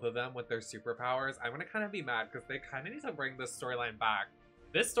have both of them with their superpowers, I'm gonna kind of be mad because they kind of need to bring this storyline back.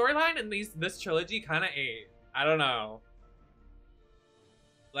 This storyline and this trilogy kind of ate. I don't know.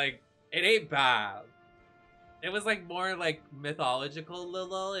 Like, it ain't bad. It was like more like mythological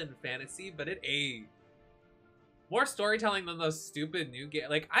little and fantasy, but it ate. More storytelling than those stupid new games.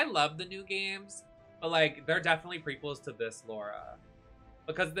 Like, I love the new games, but like they're definitely prequels to this, Laura.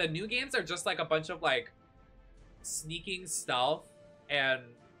 Because the new games are just like a bunch of like sneaking stealth and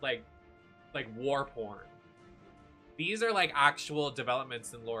like war porn. These are like actual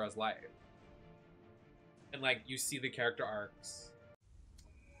developments in Laura's life. And like you see the character arcs.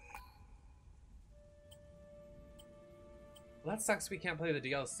 Well, that sucks we can't play the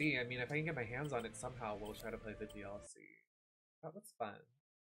DLC. I mean, if I can get my hands on it somehow, we'll try to play the DLC. That was fun.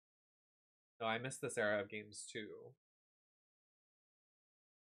 No, I miss this era of games too.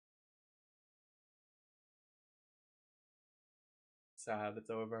 Sad it's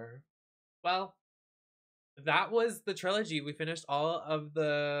over. Well, that was the trilogy. We finished all of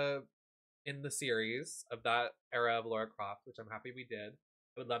the in the series of that era of Lara Croft, which I'm happy we did.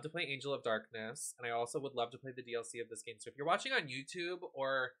 I would love to play Angel of Darkness, and I also would love to play the DLC of this game. So if you're watching on YouTube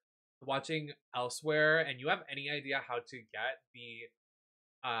or watching elsewhere and you have any idea how to get the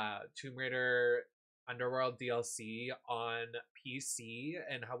Tomb Raider Underworld DLC on PC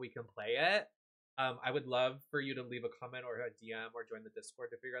and how we can play it, I would love for you to leave a comment or a DM or join the Discord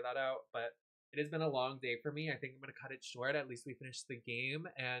to figure that out. But it has been a long day for me. I think I'm going to cut it short. At least we finished the game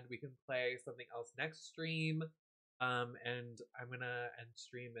and we can play something else next stream. And I'm going to end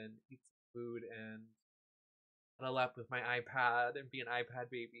stream and eat some food and cuddle up with my iPad and be an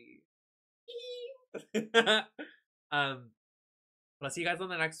iPad baby. I'll see you guys on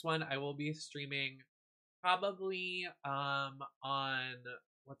the next one. I will be streaming probably on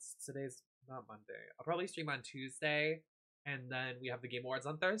what's today's, not Monday. I'll probably stream on Tuesday, and then we have the Game Awards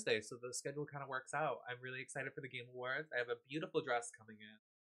on Thursday, so the schedule kind of works out. I'm really excited for the Game Awards. I have a beautiful dress coming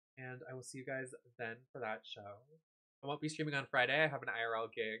in, and I will see you guys then for that show. I won't be streaming on Friday. I have an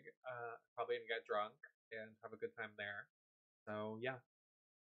IRL gig. Probably gonna get drunk and have a good time there. So yeah,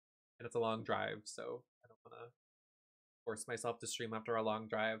 and it's a long drive, so I don't want to force myself to stream after a long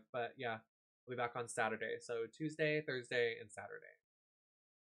drive. But yeah, I'll be back on Saturday. So Tuesday, Thursday, and Saturday.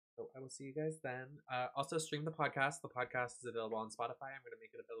 So I will see you guys then. Also stream the podcast. The podcast is available on Spotify. I'm going to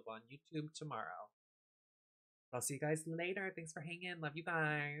make it available on YouTube tomorrow. I'll see you guys later. Thanks for hanging. Love you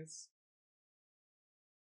guys.